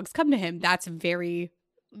 like the dogs come to him. That's very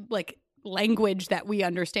like language that we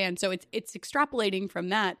understand. So it's extrapolating from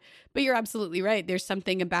that. But you're absolutely right. There's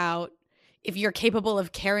something about if you're capable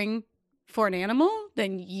of caring for an animal,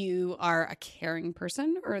 then you are a caring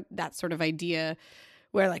person, or that sort of idea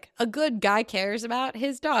where like a good guy cares about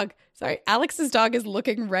his dog. Sorry, Alex's dog is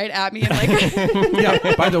looking right at me and like.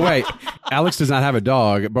 Yeah. By the way, Alex does not have a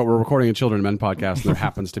dog, but we're recording a Children and Men podcast, and there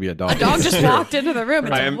happens to be a dog. A dog just walked into the room.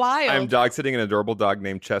 It's wild. I'm dog sitting an adorable dog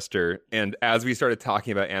named Chester, and as we started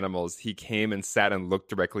talking about animals, he came and sat and looked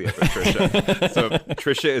directly up at Trisha. So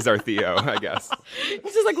Trisha is our Theo, I guess. He's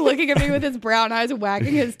just like looking at me with his brown eyes,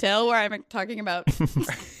 wagging his tail, where I'm talking about.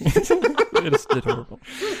 It is adorable.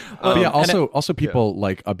 Yeah. Also, people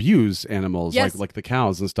like abuse animals, like the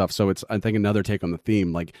cows and stuff. So it's, I think, another take on the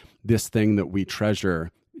theme. Like this thing that we treasure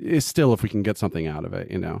is still, if we can get something out of it,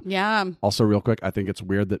 Yeah. Also, real quick, I think it's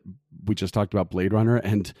weird that we just talked about Blade Runner,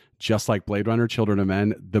 and just like Blade Runner, Children of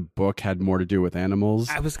Men, the book had more to do with animals.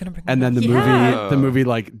 I was gonna bring and then the movie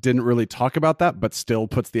like didn't really talk about that, but still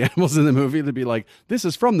puts the animals in the movie to be like, this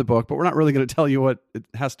is from the book, but we're not really going to tell you what it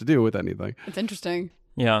has to do with anything. It's interesting.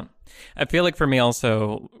 Yeah. I feel like for me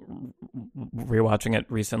also, rewatching it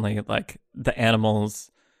recently, like the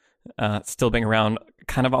animals still being around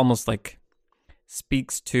kind of almost like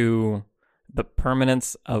speaks to the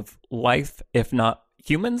permanence of life, if not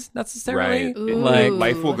humans necessarily. Right. Like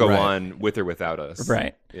life will go on with or without us.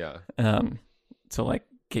 Right. Yeah. So like,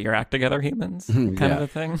 get your act together, humans, kind of a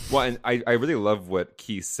thing. Well, and I really love what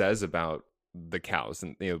Keith says about the cows,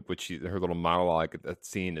 and which her little monologue at that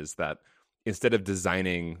scene is that instead of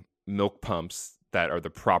designing milk pumps that are the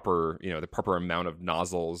proper amount of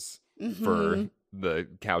nozzles for the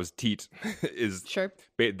cow's teat, is sure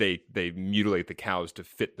they mutilate the cows to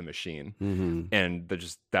fit the machine, and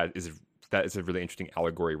that is a really interesting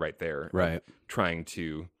allegory right there, right? Trying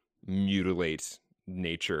to mutilate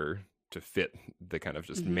nature to fit the kind of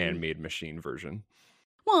just man-made machine version.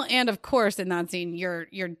 Well, and of course, in that scene, you're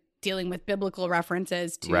dealing with biblical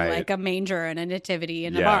references to like a manger and a nativity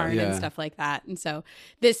and a barn and stuff like that. And so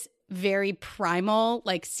this very primal,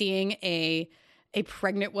 like seeing a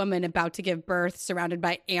pregnant woman about to give birth surrounded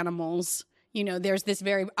by animals, there's this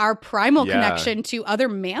our primal connection to other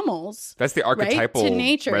mammals. That's the archetypal to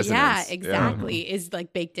nature. resonance. Yeah, exactly. Is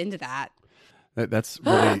like baked into that. That's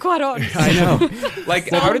really... Cuarón. I know. Like,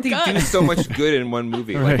 how did he do so much good in one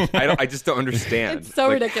movie? Like, I just don't understand. It's so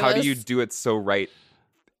ridiculous. How do you do it so right?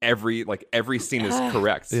 Every scene is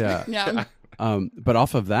correct. Yeah. But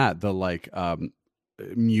off of that, the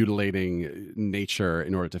mutilating nature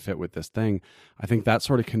in order to fit with this thing, I think that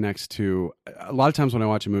sort of connects to a lot of times when I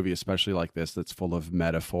watch a movie, especially like this, that's full of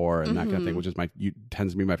metaphor and that kind of thing, which is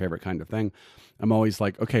tends to be my favorite kind of thing. I'm always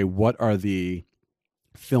like, okay, what are the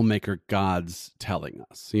filmmaker gods telling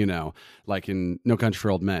us? Like in No Country for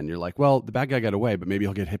Old Men, you're like, well, the bad guy got away, but maybe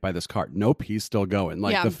he'll get hit by this car. Nope, he's still going.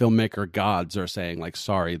 Like the filmmaker gods are saying, like,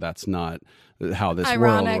 sorry, that's not how this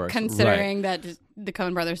world works. Considering that the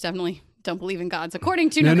Coen brothers definitely don't believe in gods,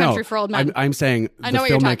 according to No Country for Old Men. I'm saying the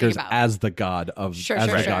filmmakers as the god of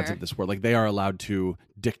the gods of this world. Like they are allowed to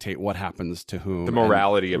dictate what happens to whom. The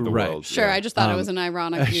morality of the world. Sure, I just thought it was an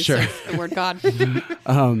ironic use of the word god.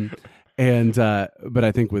 But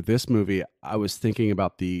I think with this movie, I was thinking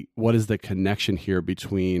about what is the connection here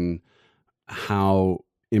between how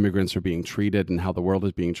immigrants are being treated and how the world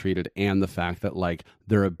is being treated, and the fact that like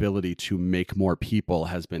their ability to make more people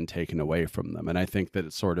has been taken away from them. And I think that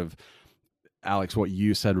it's sort of, Alex, what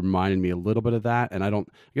you said reminded me a little bit of that. And I don't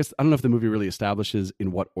know if the movie really establishes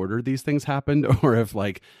in what order these things happened, or if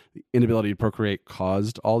like the inability to procreate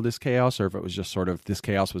caused all this chaos, or if it was just sort of this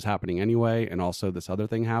chaos was happening anyway, and also this other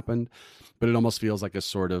thing happened. But it almost feels like a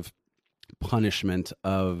sort of punishment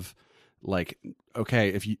of like, okay,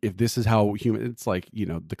 if this is how it's like,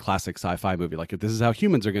 the classic sci-fi movie, like if this is how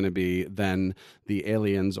humans are going to be, then the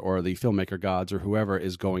aliens or the filmmaker gods or whoever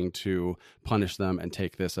is going to punish them and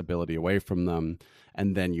take this ability away from them.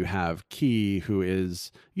 And then you have Key, who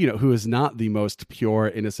is not the most pure,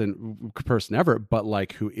 innocent person ever, but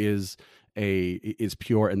like who is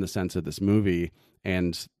pure in the sense of this movie.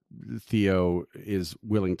 And Theo is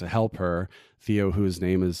willing to help her. Theo, whose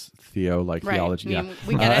name is Theo, like theology. I mean,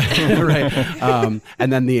 we get it. Right.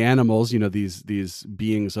 And then the animals, these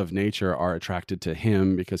beings of nature are attracted to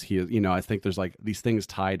him because he is, I think there's like these things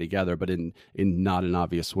tie together, but in not an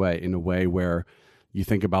obvious way, in a way where you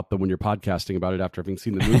think about them when you're podcasting about it after having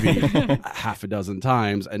seen the movie half a dozen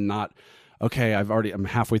times and not, okay, I'm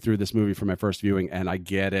halfway through this movie for my first viewing and I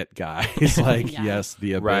get it, guys. Like, yes,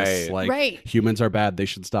 the abyss, humans are bad. They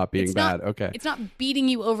should stop being bad. Okay. It's not beating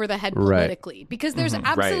you over the head politically because there's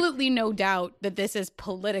absolutely no doubt that this is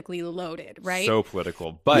politically loaded, right? So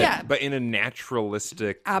political, but in a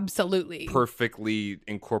naturalistic, absolutely perfectly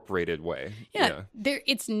incorporated way. Yeah.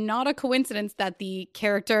 It's not a coincidence that the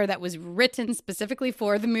character that was written specifically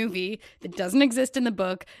for the movie that doesn't exist in the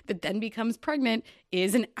book that then becomes pregnant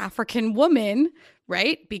is an African woman,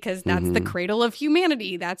 right? Because that's the cradle of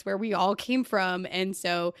humanity. That's where we all came from. And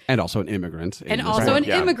also an immigrant.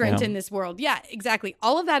 Immigrant in this world. Yeah, exactly.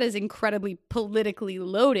 All of that is incredibly politically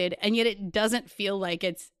loaded, and yet it doesn't feel like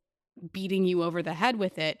it's beating you over the head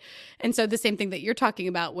with it. And so the same thing that you're talking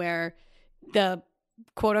about, where the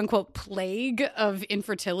quote unquote plague of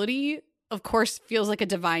infertility of course feels like a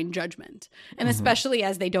divine judgment. And especially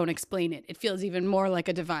as they don't explain it, it feels even more like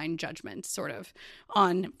a divine judgment sort of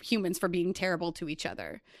on humans for being terrible to each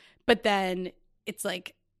other. But then it's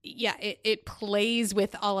like, yeah, it plays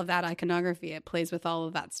with all of that iconography. It plays with all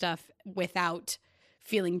of that stuff without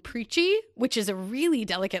feeling preachy, which is a really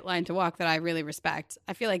delicate line to walk that I really respect.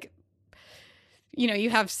 I feel like, you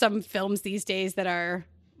have some films these days that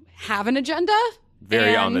have an agenda,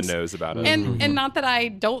 very on the nose about it. And not that I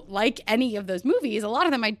don't like any of those movies. A lot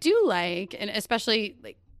of them I do like. And especially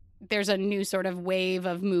like there's a new sort of wave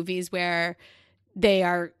of movies where they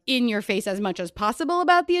are in your face as much as possible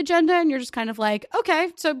about the agenda. And you're just kind of like,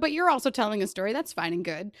 okay, but you're also telling a story. That's fine and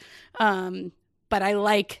good. But I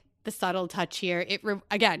like the subtle touch here. It,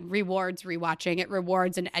 again, rewards rewatching. It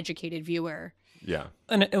rewards an educated viewer. Yeah.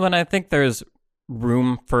 And when I think there's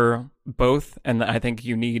room for both, and I think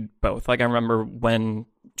you need both. Like I remember when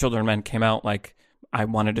Children of Men came out, like I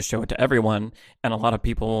wanted to show it to everyone, and a lot of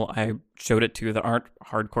people I showed it to that aren't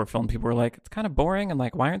hardcore film people were like, it's kind of boring, and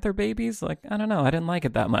like, why aren't there babies? Like, I don't know, I didn't like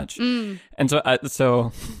it that much. And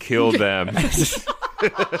so kill them.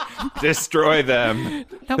 Destroy them.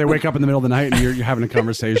 They wake up in the middle of the night and you're having a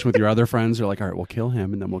conversation with your other friends. You're like, all right, we'll kill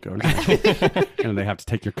him and then we'll go to and they have to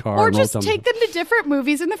take your car. Or just take them to different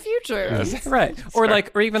movies in the future. Yes. Right. Or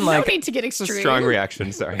even no need to get extreme. Strong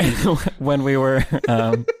reaction, sorry. When we were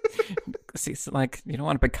see, so like you don't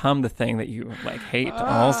want to become the thing that you like hate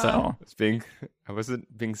also. It's being I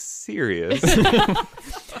wasn't being serious.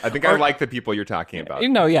 I think I like the people you're talking about.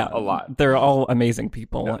 Yeah, a lot. They're all amazing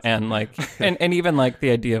people, Yes. and like, and even like the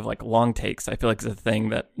idea of like long takes. I feel like is a thing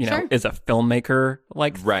that Sure. is a filmmaker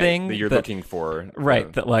like thing that you're looking for.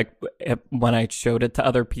 Right, that like when I showed it to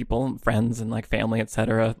other people, friends and like family,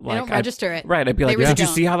 etc. They don't register it. Right, I'd be like, really "Did you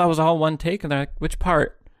don't. see how that was all one take?" And they're like, "Which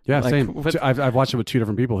part?" Yeah, Like, same. what- So I've watched it with two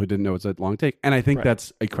different people who didn't know it's a long take, and I think Right.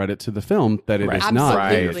 that's a credit to the film that it Right. is not.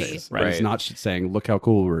 Absolutely. in your face. Right. It's not saying, "Look how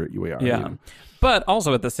cool we are." Yeah. you know? But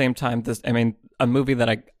also at the same time, a movie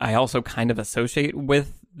that I also kind of associate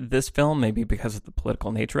with this film, maybe because of the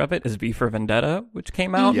political nature of it, is V for Vendetta, which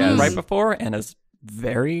came out Yes. right before and is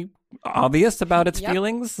very obvious about its Yep.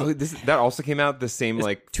 feelings. Oh, that also came out the same It's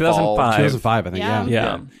like 2005. 2005, I think. Yeah.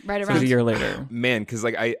 Yeah. Right It was around. a year later. Man, because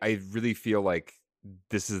like I really feel like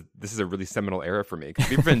this is a really seminal era for me. 'Cause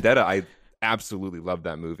V for Vendetta, I absolutely loved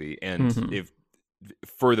that movie, and Mhm. if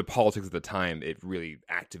for the politics of the time, it really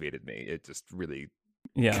activated me. It just really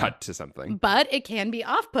Yeah. cut to something. But it can be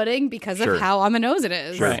off-putting because Sure. of how on the nose it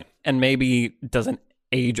is. Right. And maybe doesn't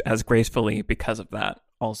age as gracefully because of that.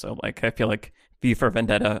 Also, like I feel like V for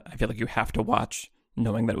Vendetta, I feel like you have to watch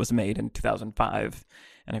knowing that it was made in 2005,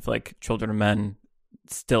 and I feel like Children of Men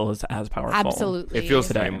still is as powerful. Absolutely. It feels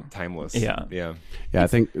Today. timeless. Yeah. Yeah. Yeah, I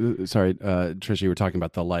think. Sorry, Trisha, you were talking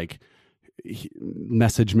about the like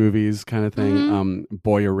message movies kind of thing. Mm-hmm.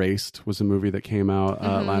 Boy Erased was a movie that came out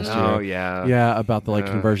last year. Oh yeah. Yeah, about the like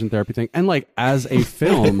conversion therapy thing, and like as a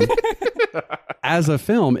film,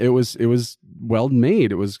 it was well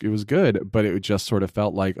made. It was good, but it just sort of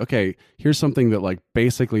felt like, okay, here's something that like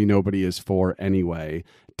basically nobody is for anyway.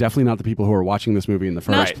 Definitely not the people who are watching this movie in the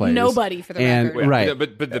first Not place. nobody, for the And- record. Yeah, Right.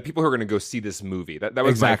 but the people who are going to go see this movie, that was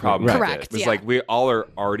Exactly, my problem. right. with Correct, it. It was yeah. like we all are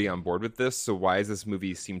already on board with this. So why does this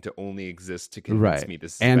movie seem to only exist to convince Right. me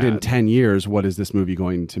this is And in bad? 10 years, what is this movie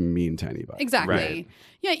going to mean to anybody? Exactly. Right.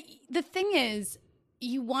 Yeah. The thing is,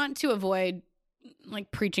 you want to avoid like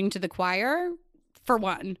preaching to the choir, for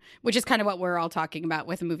one, which is kind of what we're all talking about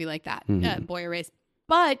with a movie like that, Boy Erased.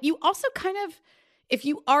 But you also kind of, if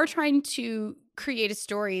you are trying to create a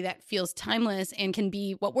story that feels timeless and can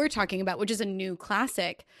be what we're talking about, which is a new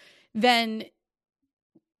classic, then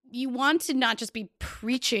you want to not just be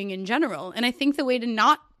preaching in general. And I think the way to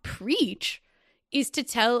not preach is to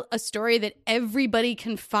tell a story that everybody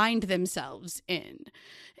can find themselves in.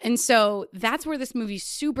 And so that's where this movie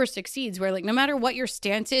super succeeds, where like no matter what your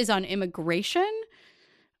stance is on immigration,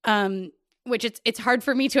 which it's hard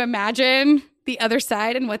for me to imagine the other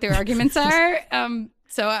side and what their arguments are.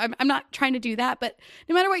 So I'm not trying to do that, but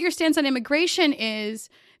no matter what your stance on immigration is,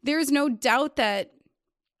 there's no doubt that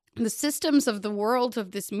the systems of the world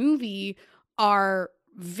of this movie are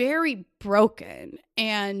very broken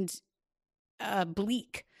and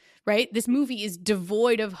bleak, right? This movie is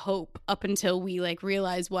devoid of hope up until we like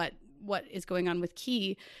realize what is going on with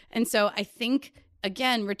Key. And so I think,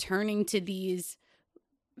 again, returning to these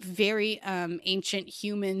very ancient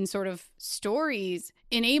human sort of stories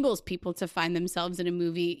enables people to find themselves in a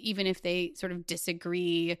movie, even if they sort of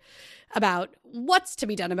disagree about what's to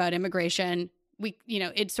be done about immigration.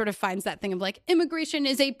 It sort of finds that thing of like, immigration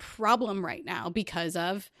is a problem right now because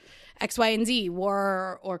of X, Y, and Z,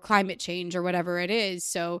 war or climate change or whatever it is.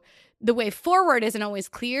 So the way forward isn't always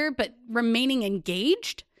clear, but remaining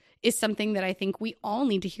engaged is something that I think we all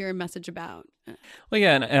need to hear a message about. Well,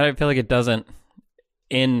 yeah, and I feel like it doesn't,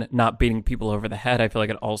 in not beating people over the head, I feel like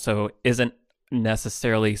it also isn't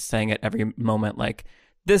necessarily saying at every moment, like,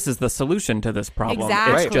 this is the solution to this problem.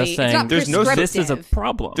 Exactly. It's just It's saying, not There's no- this is a prescriptive.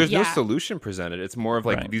 problem. There's no Yeah. solution presented. It's more of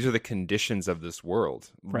like, Right. these are the conditions of this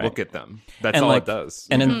world. Right. Look at them. That's And, all like, it does.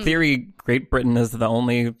 And Mm-hmm. in theory, Great Britain is the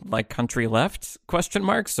only like country left? Question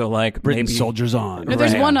mark. So like Britain maybe soldiers on. No,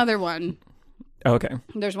 there's Right. one other one. Okay.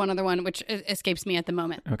 There's one other one which escapes me at the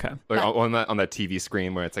moment. Okay. Like on that TV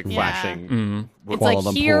screen where it's like Yeah. flashing. Mm, It's Kuala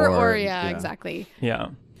like here Lumpur, or yeah. exactly. yeah.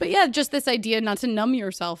 But yeah, just this idea not to numb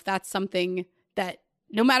yourself. That's something that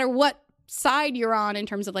no matter what side you're on in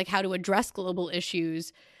terms of like how to address global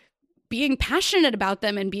issues, being passionate about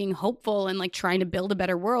them and being hopeful and like trying to build a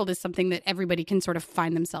better world is something that everybody can sort of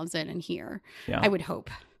find themselves in and hear. Yeah. I would hope.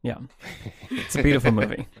 Yeah. It's a beautiful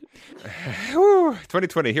movie. Whew,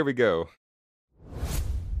 2020, here we go.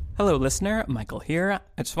 Hello, listener. Michael here.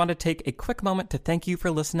 I just want to take a quick moment to thank you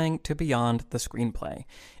for listening to Beyond the Screenplay.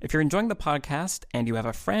 If you're enjoying the podcast and you have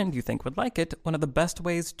a friend you think would like it, one of the best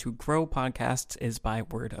ways to grow podcasts is by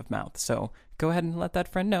word of mouth. So go ahead and let that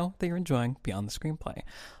friend know that you're enjoying Beyond the Screenplay.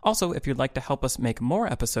 Also, if you'd like to help us make more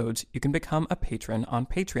episodes, you can become a patron on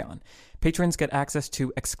Patreon. Patrons get access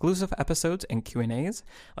to exclusive episodes and Q&As,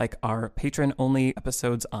 like our patron-only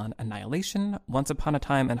episodes on Annihilation, Once Upon a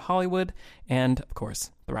Time in Hollywood, and, of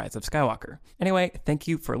course, The Rise of Skywalker. Anyway, thank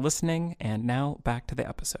you for listening, and now back to the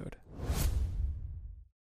episode.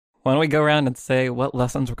 Why don't we go around and say what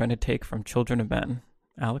lessons we're going to take from Children of Men?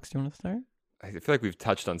 Alex, do you want to start? I feel like we've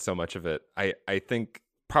touched on so much of it. I think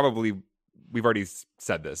probably we've already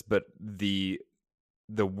said this, but the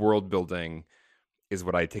world building is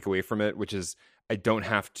what I take away from it, which is I don't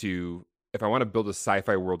have to, if I want to build a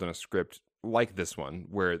sci-fi world in a script like this one,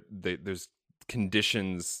 where there's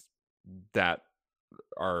conditions that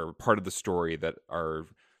are part of the story that are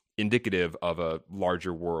indicative of a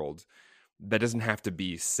larger world, that doesn't have to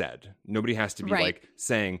be said. Nobody has to be like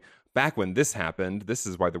saying, back when this happened, this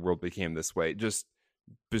is why the world became this way. Just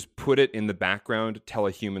put it in the background, tell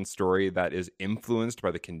a human story that is influenced by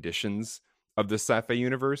the conditions of the sci-fi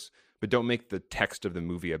universe, but don't make the text of the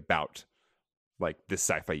movie about like this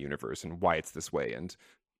sci-fi universe and why it's this way. And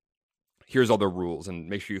here's all the rules and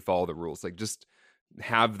make sure you follow the rules. Like just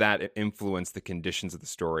have that influence the conditions of the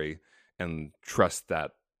story and trust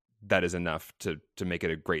that that is enough to make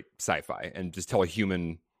it a great sci-fi and just tell a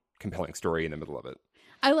human compelling story in the middle of it.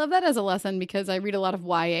 I love that as a lesson because I read a lot of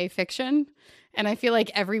YA fiction, and I feel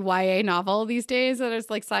like every YA novel these days that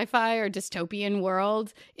is like sci-fi or dystopian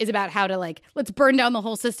world is about how to like, let's burn down the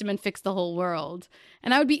whole system and fix the whole world.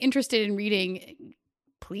 And I would be interested in reading,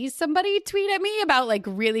 please somebody tweet at me about like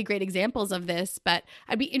really great examples of this, but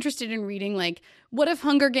I'd be interested in reading like, what if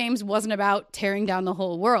Hunger Games wasn't about tearing down the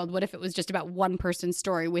whole world? What if it was just about one person's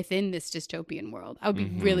story within this dystopian world? I would be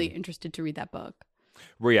really interested to read that book.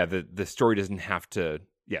 Where, yeah, the story doesn't have to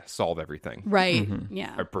solve everything. Right.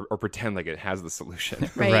 Yeah. Or pretend like it has the solution.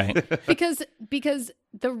 Right. because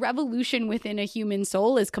the revolution within a human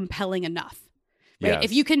soul is compelling enough. Right. Yes.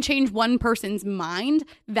 If you can change one person's mind,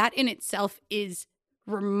 that in itself is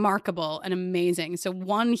remarkable and amazing. So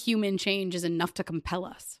one human change is enough to compel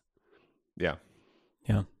us. Yeah.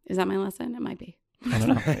 Yeah. Is that my lesson? It might be. I don't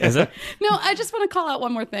know. Is it? No, I just want to call out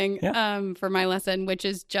one more thing Yeah. For my lesson, which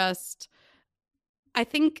is just, I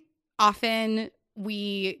think often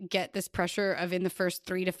we get this pressure of in the first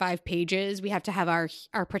 3 to 5 pages, we have to have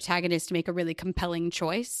our protagonist make a really compelling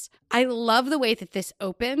choice. I love the way that this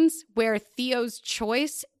opens, where Theo's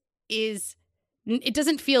choice is, it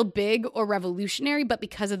doesn't feel big or revolutionary, but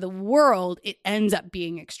because of the world, it ends up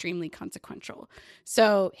being extremely consequential.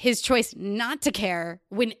 So his choice not to care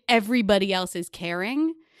when everybody else is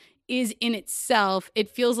caring is in itself, it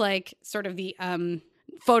feels like sort of the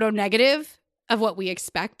photo negative of what we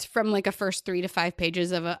expect from like a first 3 to 5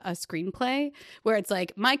 pages of a screenplay, where it's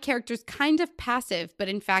like my character's kind of passive, but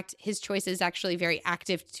in fact his choice is actually very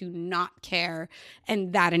active to not care,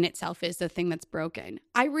 and that in itself is the thing that's broken.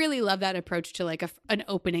 I really love that approach to like an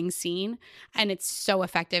opening scene, and it's so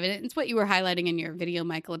effective. And it's what you were highlighting in your video,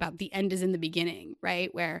 Michael, about the end is in the beginning,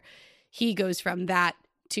 right? Where he goes from that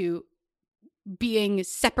to being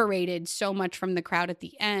separated so much from the crowd at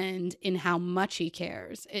the end in how much he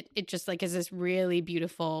cares. It just like is this really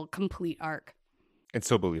beautiful, complete arc. It's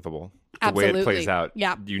so believable. Absolutely. The way it plays out,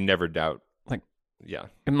 Yeah. you never doubt. Like, yeah.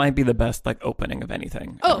 It might be the best like opening of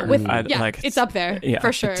anything. Oh, ever. it's up there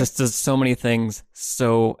for sure. It just does so many things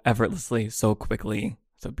so effortlessly, so quickly,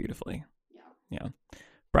 so beautifully. Yeah.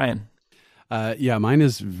 Brian. Mine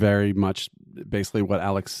is very much basically what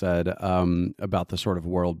Alex said about the sort of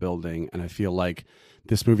world building. And I feel like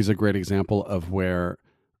this movie is a great example of where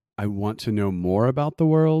I want to know more about the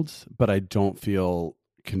world, but I don't feel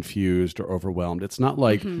confused or overwhelmed. It's not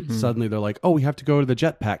like suddenly they're like, oh, we have to go to the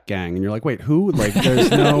jetpack gang. And you're like, wait, who? Like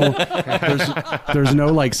there's no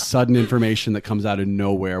like sudden information that comes out of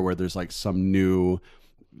nowhere where there's like some new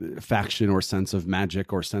faction or sense of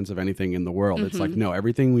magic or sense of anything in the world. It's like, no,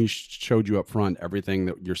 everything we showed you up front, everything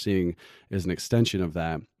that you're seeing is an extension of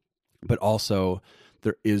that. But also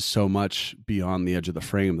there is so much beyond the edge of the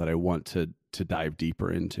frame that I want to dive deeper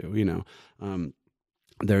into, you know.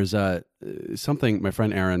 There's something, my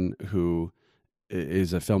friend Aaron, who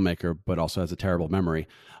is a filmmaker but also has a terrible memory.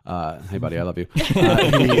 Hey, buddy, I love you.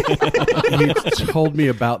 He told me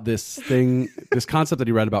about this concept that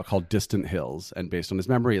he read about called Distant Hills. And based on his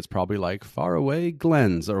memory, it's probably like faraway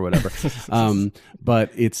glens or whatever.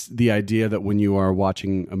 But it's the idea that when you are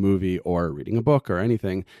watching a movie or reading a book or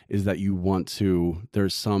anything, is that you want to,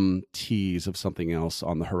 there's some tease of something else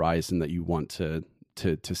on the horizon that you want to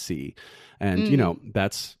see. And, you know,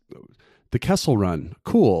 that's the Kessel Run,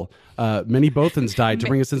 cool. Many Bothans died to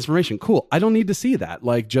bring us information, cool. I don't need to see that.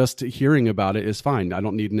 Like, just hearing about it is fine. I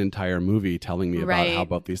don't need an entire movie telling me about how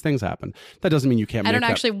both these things happen. That doesn't mean you can't. I don't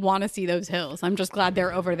actually want to see those hills. I'm just glad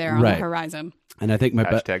they're over there on the horizon. And I think my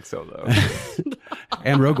hashtag so though.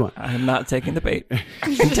 And Rogue One. I'm not taking the bait.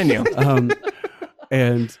 Continue.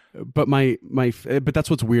 But that's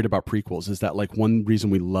what's weird about prequels is that like one reason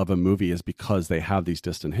we love a movie is because they have these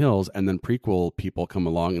distant hills, and then prequel people come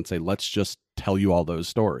along and say, let's just tell you all those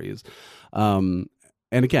stories. And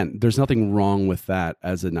again, there's nothing wrong with that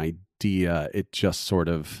as an idea. It just sort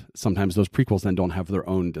of, sometimes those prequels then don't have their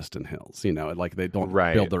own distant hills, you know, like they don't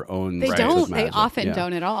build their own. They don't. They often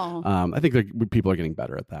don't at all. I think people are getting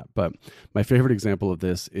better at that. But my favorite example of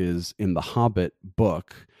this is in the Hobbit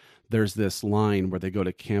book. There's this line where they go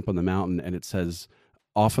to camp on the mountain, and it says,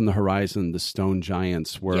 off on the horizon, the stone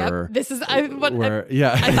giants were... Yep. This is... I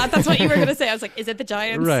thought that's what you were going to say. I was like, is it the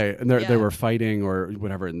giants? Right. And they were fighting or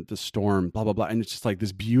whatever in the storm, blah, blah, blah. And it's just like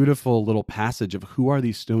this beautiful little passage of who are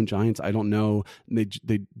these stone giants? I don't know.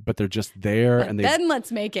 But they're just there. But then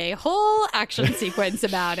let's make a whole action sequence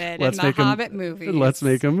about it in the Hobbit movie. Let's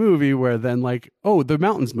make a movie where then like, oh, the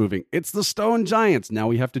mountain's moving. It's the stone giants. Now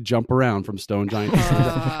we have to jump around from stone giant to stone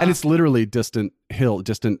giant. And it's literally distant,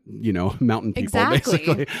 mountain people, basically.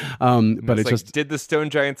 But it's just, did the stone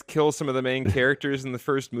giants kill some of the main characters in the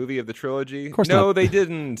first movie of the trilogy? Of course no, not. They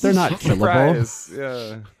didn't. They're not killable.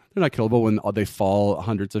 Yeah. They're not killable when they fall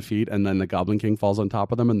hundreds of feet and then the Goblin King falls on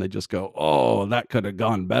top of them and they just go, oh, that could have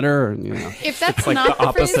gone better. And, If that's like not the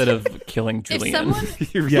opposite of killing Julian.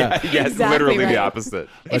 If someone, yes, literally the opposite.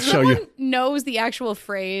 If someone knows the actual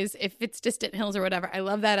phrase, if it's distant hills or whatever, I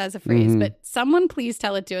love that as a phrase. But someone please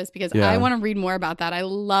tell it to us because I want to read more about that. I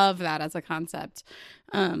love that as a concept.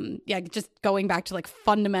 Just going back to like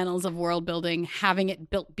fundamentals of world building, having it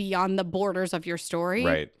built beyond the borders of your story.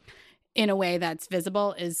 Right. In a way that's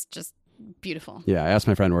visible is just beautiful. Yeah, I asked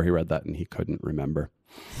my friend where he read that and he couldn't remember.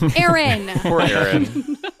 Aaron. Poor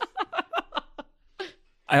Aaron.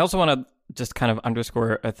 I also want to just kind of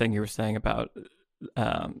underscore a thing you were saying about,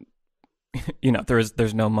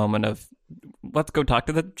 there's no moment of let's go talk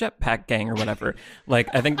to the jetpack gang or whatever.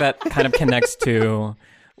 Like, I think that kind of connects to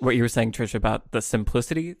what you were saying, Trish, about the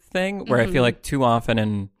simplicity thing, where I feel like too often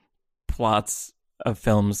in plots of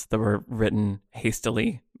films that were written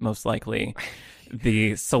hastily, most likely,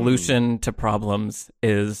 the solution to problems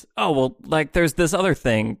is, there's this other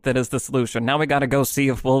thing that is the solution. Now we got to go see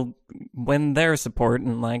if we'll win their support.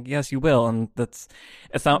 And like, yes, you will. And it's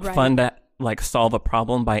not fun to like solve a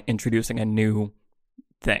problem by introducing a new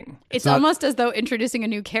thing. It's almost as though introducing a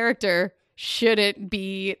new character shouldn't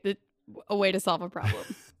be a way to solve a problem.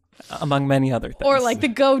 Among many other things. Or like the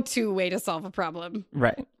go-to way to solve a problem.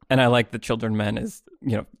 Right. And I like the Children Men is,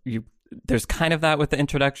 there's kind of that with the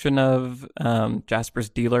introduction of Jasper's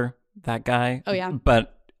dealer, that guy. Oh, yeah.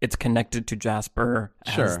 But it's connected to Jasper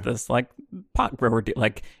as this like pot grower.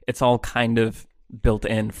 Like it's all kind of built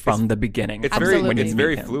in from the beginning. It's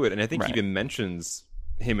very fluid. And I think he even mentions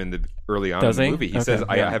him in the early on in the movie. He says,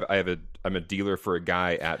 I'm a dealer for a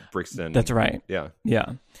guy at Brixton. That's right. Yeah.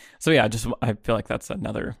 Yeah. So yeah, I feel like that's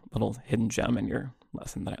another little hidden gem in your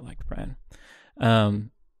lesson that I liked, Brian.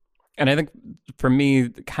 And I think for me,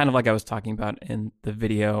 kind of like I was talking about in the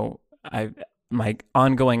video, my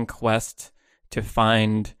ongoing quest to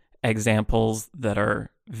find examples that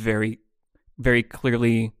are very, very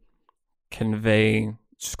clearly convey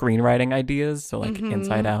screenwriting ideas. So like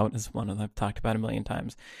Inside Out is one that I've talked about a million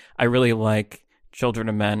times. I really like Children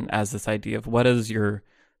of Men as this idea of what is your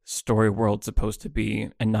story world supposed to be,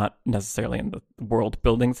 and not necessarily in the world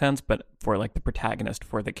building sense, but for like the protagonist,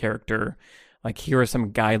 for the character. Like, here are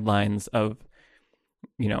some guidelines of,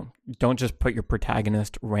 don't just put your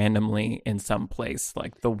protagonist randomly in some place.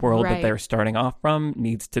 Like, the world that they're starting off from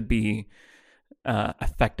needs to be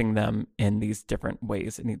affecting them in these different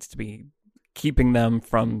ways. It needs to be keeping them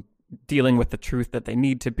from dealing with the truth that they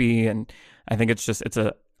need to be. And I think it's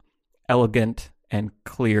a elegant and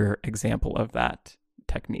clear example of that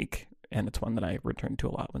technique. And it's one that I return to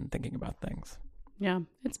a lot when thinking about things. Yeah,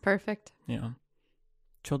 it's perfect. Yeah.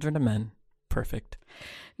 Children of Men. Perfect.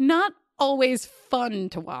 Not always fun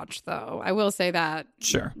to watch, though. I will say that.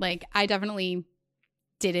 Sure. Like, I definitely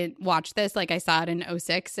didn't watch this. Like, I saw it in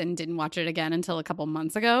 2006 and didn't watch it again until a couple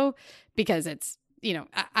months ago because it's,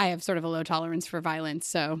 I have sort of a low tolerance for violence.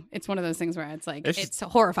 So it's one of those things where it's like, it's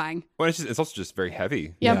horrifying. Well, it's also just very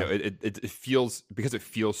heavy. Yeah. It feels, because it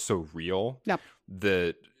feels so real. Yep.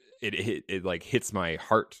 It like hits my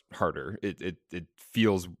heart harder. It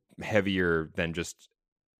feels heavier than just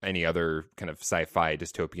any other kind of sci-fi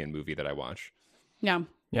dystopian movie that I watch. Yeah.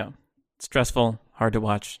 Yeah. Stressful, hard to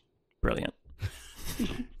watch, brilliant.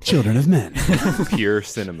 Children of Men. Pure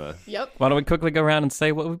cinema. Yep. Why don't we quickly go around and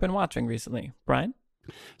say what we've been watching recently? Brian?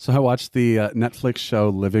 So I watched the Netflix show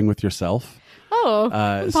Living with Yourself. Oh,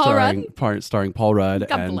 Paul Rudd? Starring Paul Rudd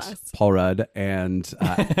God and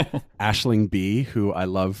bless. Aisling Bea, who I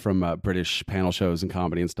love from British panel shows and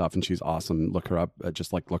comedy and stuff, and she's awesome. Look her up.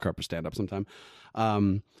 Look her up for stand up sometime.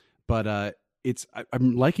 I'm liking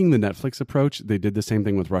the Netflix approach. They did the same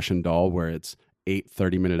thing with Russian Doll, where it's 8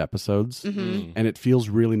 30-minute episodes, and it feels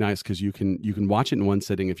really nice because you can watch it in one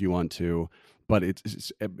sitting if you want to, but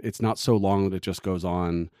it's not so long that it just goes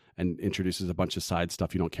on and introduces a bunch of side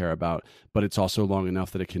stuff you don't care about, but it's also long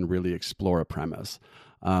enough that it can really explore a premise.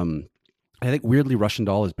 I think weirdly Russian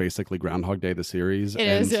Doll is basically Groundhog Day the series,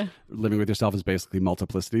 and Living with Yourself is basically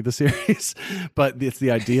Multiplicity the series. But it's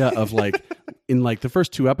the idea of like in like the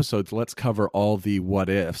first 2 episodes, let's cover all the what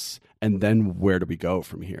ifs, and then where do we go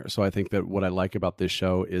from here? So I think that what I like about this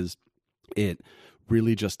show is it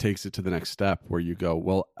really just takes it to the next step, where you go,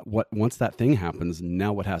 well, once that thing happens,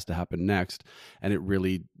 now what has to happen next? And it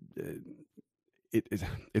really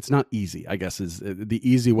it's not easy, I guess, is the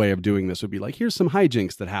easy way of doing this would be like, here's some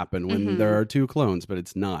hijinks that happen when there are 2 clones, but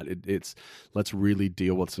it's not. It's let's really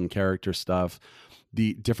deal with some character stuff.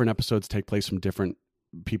 The different episodes take place from different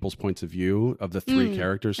people's points of view of the 3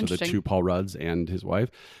 characters, so the 2 Paul Rudds and his wife,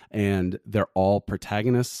 and they're all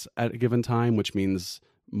protagonists at a given time, which means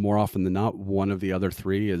more often than not, one of the other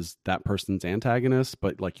 3 is that person's antagonist,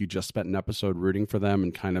 but like you just spent an episode rooting for them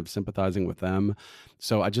and kind of sympathizing with them.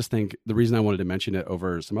 So I just think the reason I wanted to mention it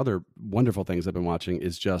over some other wonderful things I've been watching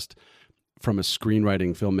is just from a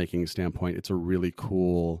screenwriting, filmmaking standpoint, it's a really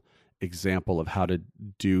cool example of how to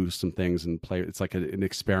do some things and play. It's like an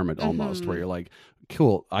experiment almost, where you're like,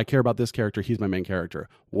 cool, I care about this character, he's my main character.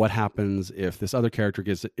 What happens if this other character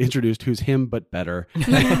gets introduced who's him but better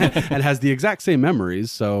and has the exact same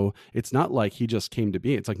memories? So it's not like he just came to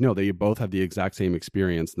be. It's like, no, they both have the exact same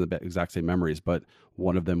experience and the exact same memories, but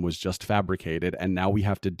one of them was just fabricated, and now we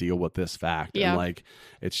have to deal with this fact. And like,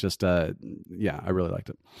 it's just I really liked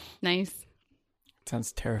it. Nice.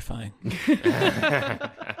 Sounds terrifying.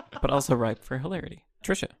 But also ripe for hilarity.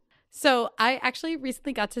 Trisha. So I actually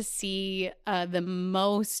recently got to see the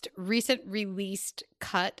most recent released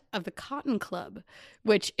cut of The Cotton Club,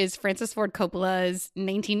 which is Francis Ford Coppola's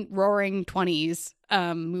Roaring 20s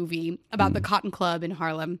movie about the Cotton Club in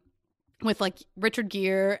Harlem, with like Richard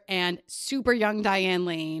Gere and super young Diane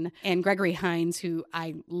Lane and Gregory Hines, who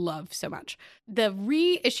I love so much. The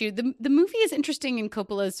reissue, the movie is interesting in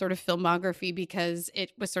Coppola's sort of filmography because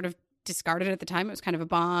it was sort of discarded at the time. It was kind of a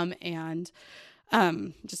bomb and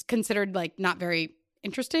just considered like not very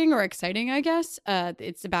interesting or exciting, I guess.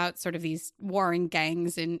 It's about sort of these warring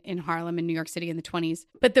gangs in Harlem and New York City in the 20s.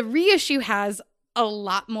 But the reissue has a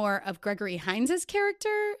lot more of Gregory Hines' character,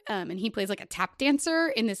 and he plays like a tap dancer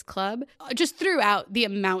in this club, just throughout the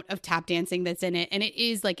amount of tap dancing that's in it. And it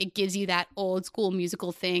is like, it gives you that old school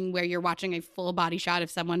musical thing where you're watching a full body shot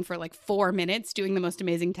of someone for like 4 minutes doing the most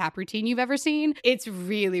amazing tap routine you've ever seen. It's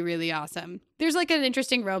really, really awesome. There's like an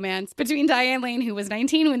interesting romance between Diane Lane, who was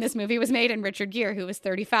 19 when this movie was made, and Richard Gere, who was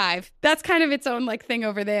 35. That's kind of its own like thing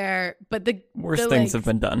over there. But the worst things have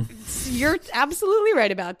been done. You're absolutely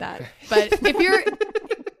right about that. But if you're,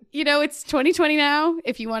 it's 2020 now.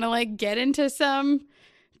 If you want to like get into some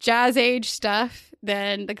jazz age stuff,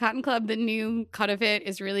 then The Cotton Club, the new cut of it,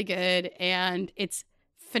 is really good, and it's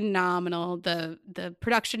phenomenal. The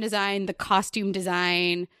production design, the costume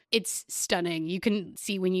design, it's stunning. You can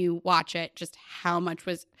see when you watch it just how much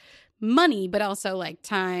was money, but also like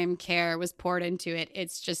time, care was poured into it.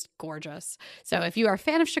 It's just gorgeous. So if you are a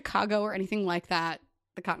fan of Chicago or anything like that,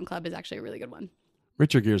 The Cotton Club is actually a really good one.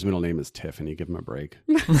 Richard Gere's middle name is Tiffany. Give him a break.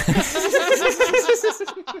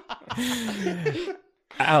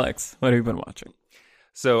 Alex, what have you been watching?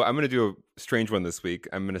 So I'm going to do a strange one this week.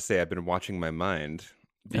 I'm going to say I've been watching my mind,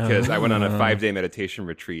 because I went on a 5-day meditation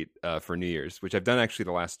retreat for New Year's, which I've done actually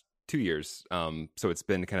the last 2 years. So it's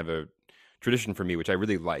been kind of a tradition for me, which I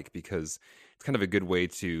really like, because it's kind of a good way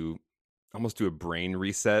to almost do a brain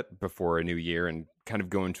reset before a new year and kind of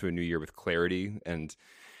go into a new year with clarity. And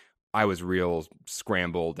I was real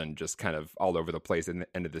scrambled and just kind of all over the place at the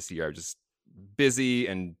end of this year. I was just busy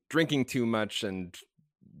and drinking too much and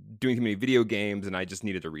doing too many video games, and I just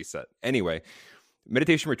needed a reset. Anyway,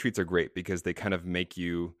 meditation retreats are great because they kind of make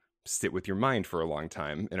you sit with your mind for a long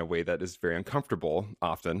time in a way that is very uncomfortable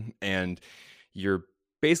often. And you're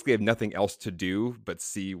basically have nothing else to do but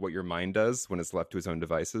see what your mind does when it's left to its own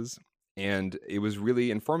devices. And it was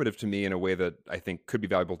really informative to me in a way that I think could be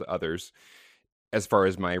valuable to others as far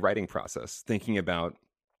as my writing process, thinking about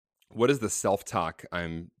what is the self-talk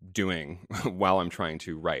I'm doing while I'm trying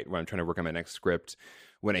to write, when I'm trying to work on my next script?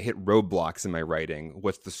 When I hit roadblocks in my writing,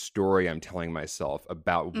 what's the story I'm telling myself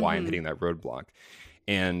about why I'm hitting that roadblock?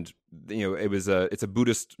 And it's a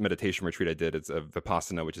Buddhist meditation retreat I did. It's a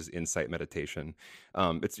Vipassana, which is insight meditation.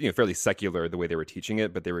 It's fairly secular the way they were teaching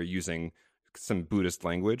it, but they were using some Buddhist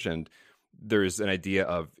language. And there's an idea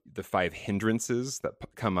of the 5 hindrances that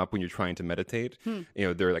come up when you're trying to meditate.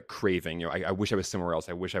 They're like craving. I wish I was somewhere else.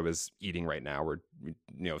 I wish I was eating right now, or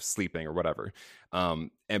sleeping or whatever.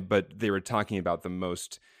 But they were talking about the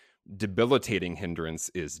most debilitating hindrance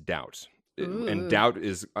is doubt. And doubt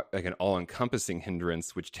is like an all-encompassing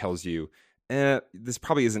hindrance, which tells you, this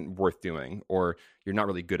probably isn't worth doing, or you're not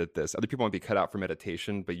really good at this. Other people might be cut out for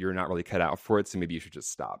meditation, but you're not really cut out for it, so maybe you should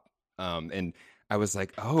just stop. And I was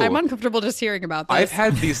like, oh, I'm uncomfortable just hearing about this. I've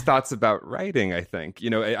had these thoughts about writing, I think.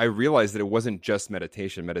 I realized that it wasn't just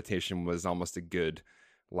meditation. Meditation was almost a good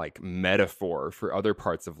like metaphor for other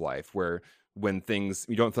parts of life, where when things,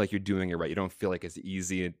 you don't feel like you're doing it right, you don't feel like it's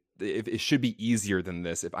easy. It should be easier than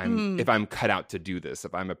this if I'm cut out to do this,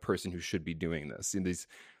 if I'm a person who should be doing this.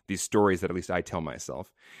 These stories that at least I tell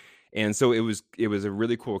myself. And so it was a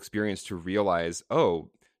really cool experience to realize,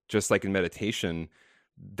 just like in meditation,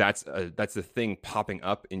 that's the thing popping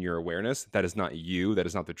up in your awareness. That is not you. That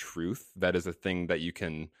is not the truth. That is a thing that you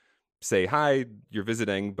can say, hi, you're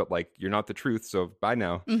visiting, but like, you're not the truth. So bye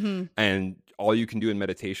now. And all you can do in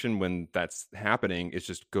meditation when that's happening is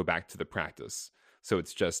just go back to the practice. So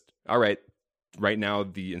it's just, all right now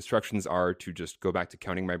the instructions are to just go back to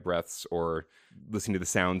counting my breaths or listening to the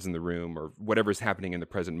sounds in the room or whatever's happening in the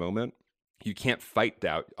present moment. You can't fight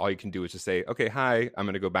doubt. All you can do is just say, okay, hi, I'm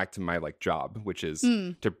going to go back to my job, which is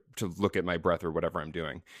to look at my breath or whatever I'm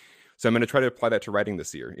doing. So I'm going to try to apply that to writing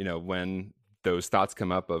this year. When those thoughts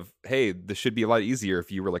come up of, hey, this should be a lot easier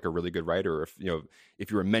if you were like a really good writer, or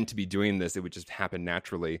if you were meant to be doing this, it would just happen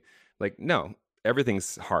naturally. Like, no,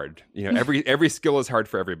 everything's hard. Every skill is hard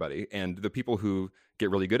for everybody. And the people who get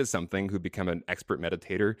really good at something, who become an expert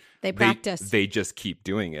meditator, they practice. They just keep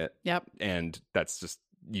doing it. Yep. And that's just,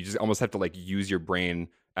 you just almost have to use your brain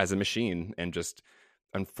as a machine. And just,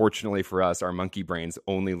 unfortunately for us, our monkey brains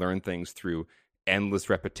only learn things through endless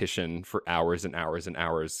repetition for hours and hours and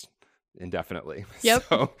hours indefinitely. Yep.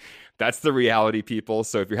 So that's the reality, people.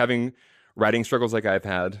 So if you're having writing struggles like I've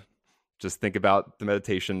had, just think about the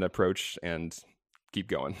meditation approach and keep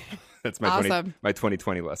going. That's my awesome. my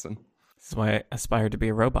 2020 lesson. This is why I aspire to be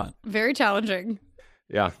a robot. Very challenging.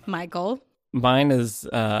 Yeah. Michael? Mine is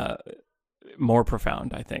more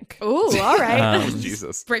profound, I think. Ooh, all right.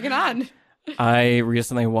 Jesus. Bring it on. I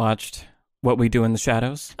recently watched What We Do in the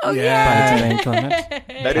Shadows. Oh, yeah. By Jermaine Clement.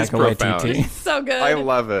 That is profound. Waititi. So good. I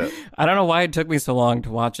love it. I don't know why it took me so long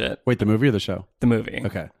to watch it. Wait, the movie or the show? The movie.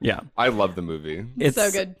 Okay. Yeah. I love the movie. It's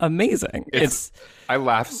so good. Amazing. I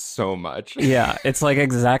laugh so much. Yeah, it's like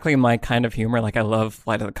exactly my kind of humor. Like, I love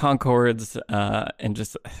Flight of the Conchords, and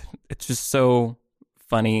just, it's just so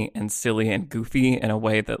funny and silly and goofy in a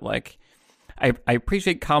way that, like, I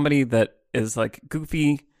appreciate comedy that is like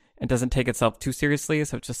goofy and doesn't take itself too seriously.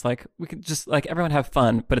 So it's just like, we could just like everyone have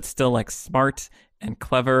fun, but it's still like smart and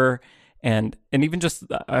clever. And even just,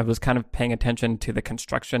 I was kind of paying attention to the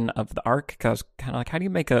construction of the arc, because I was kind of like, how do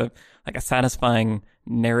you make a satisfying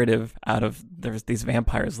narrative out of there's these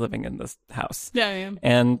vampires living in this house? Yeah.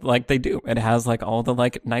 And like they do. It has like all the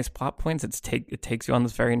like nice plot points. It takes you on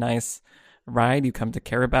this very nice ride. You come to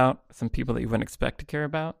care about some people that you wouldn't expect to care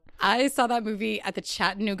about. I saw that movie at the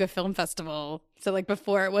Chattanooga Film Festival. So like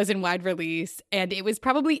before it was in wide release, and it was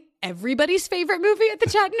probably everybody's favorite movie at the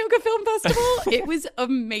Chattanooga Film Festival. It was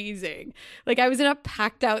amazing. Like, I was in a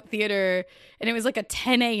packed out theater, and it was like a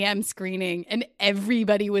 10 a.m. screening, and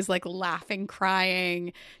everybody was like laughing,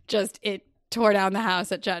 crying. Just, it tore down the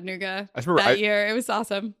house at Chattanooga that year. It was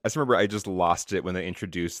awesome. I just remember I just lost it when they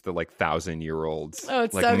introduced the 1,000-year-old oh,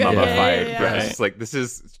 it's like so good. mummified Yeah. breast. It's like, this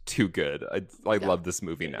is too good. I love this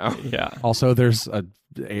movie now. Yeah. Also, there's a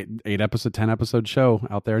 10 episode show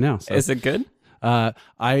out there now. So. Is it good?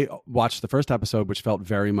 I watched the first episode, which felt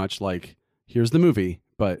very much like, here's the movie,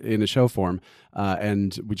 but in a show form.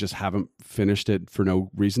 And we just haven't finished it for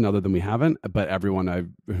no reason other than we haven't. But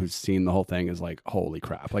everyone who's seen the whole thing is like, holy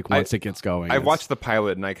crap. Like, once it gets going. I watched the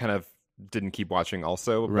pilot and I kind of didn't keep watching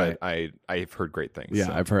also, right. But I've heard great things. Yeah,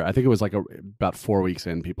 so. I've heard. I think it was like about 4 weeks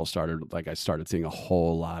in, I started seeing a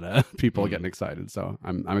whole lot of people getting excited. So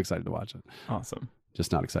I'm excited to watch it. Awesome.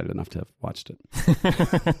 just not excited enough to have watched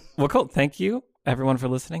it. Well, cool. Thank you, everyone, for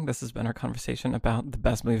listening. This has been our conversation about the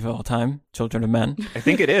best movie of all time, Children of Men. I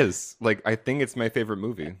think it is. Like, I think it's my favorite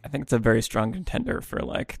movie. I think it's a very strong contender for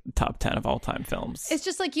like top 10 of all time films. It's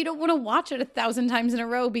just like you don't want to watch it 1,000 times in a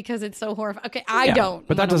row because it's so horrifying. Okay, I don't.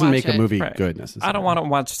 But that doesn't make a movie Right. good necessarily. I don't want to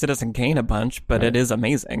watch Citizen Kane a bunch, but it is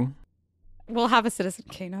amazing. We'll have a Citizen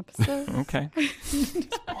Kane episode. Okay.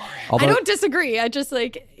 Although, I don't disagree. I just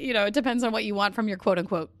like, it depends on what you want from your quote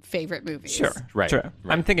unquote favorite movies. Sure. Right, Sure.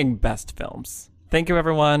 right. I'm thinking best films. Thank you,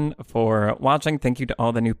 everyone, for watching. Thank you to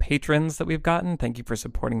all the new patrons that we've gotten. Thank you for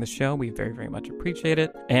supporting the show. We very, very much appreciate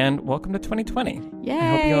it. And welcome to 2020. Yay.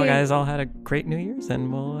 I hope you guys all had a great New Year's,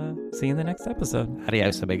 and we'll see you in the next episode.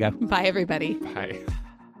 Adios, amigo. Bye, everybody. Bye.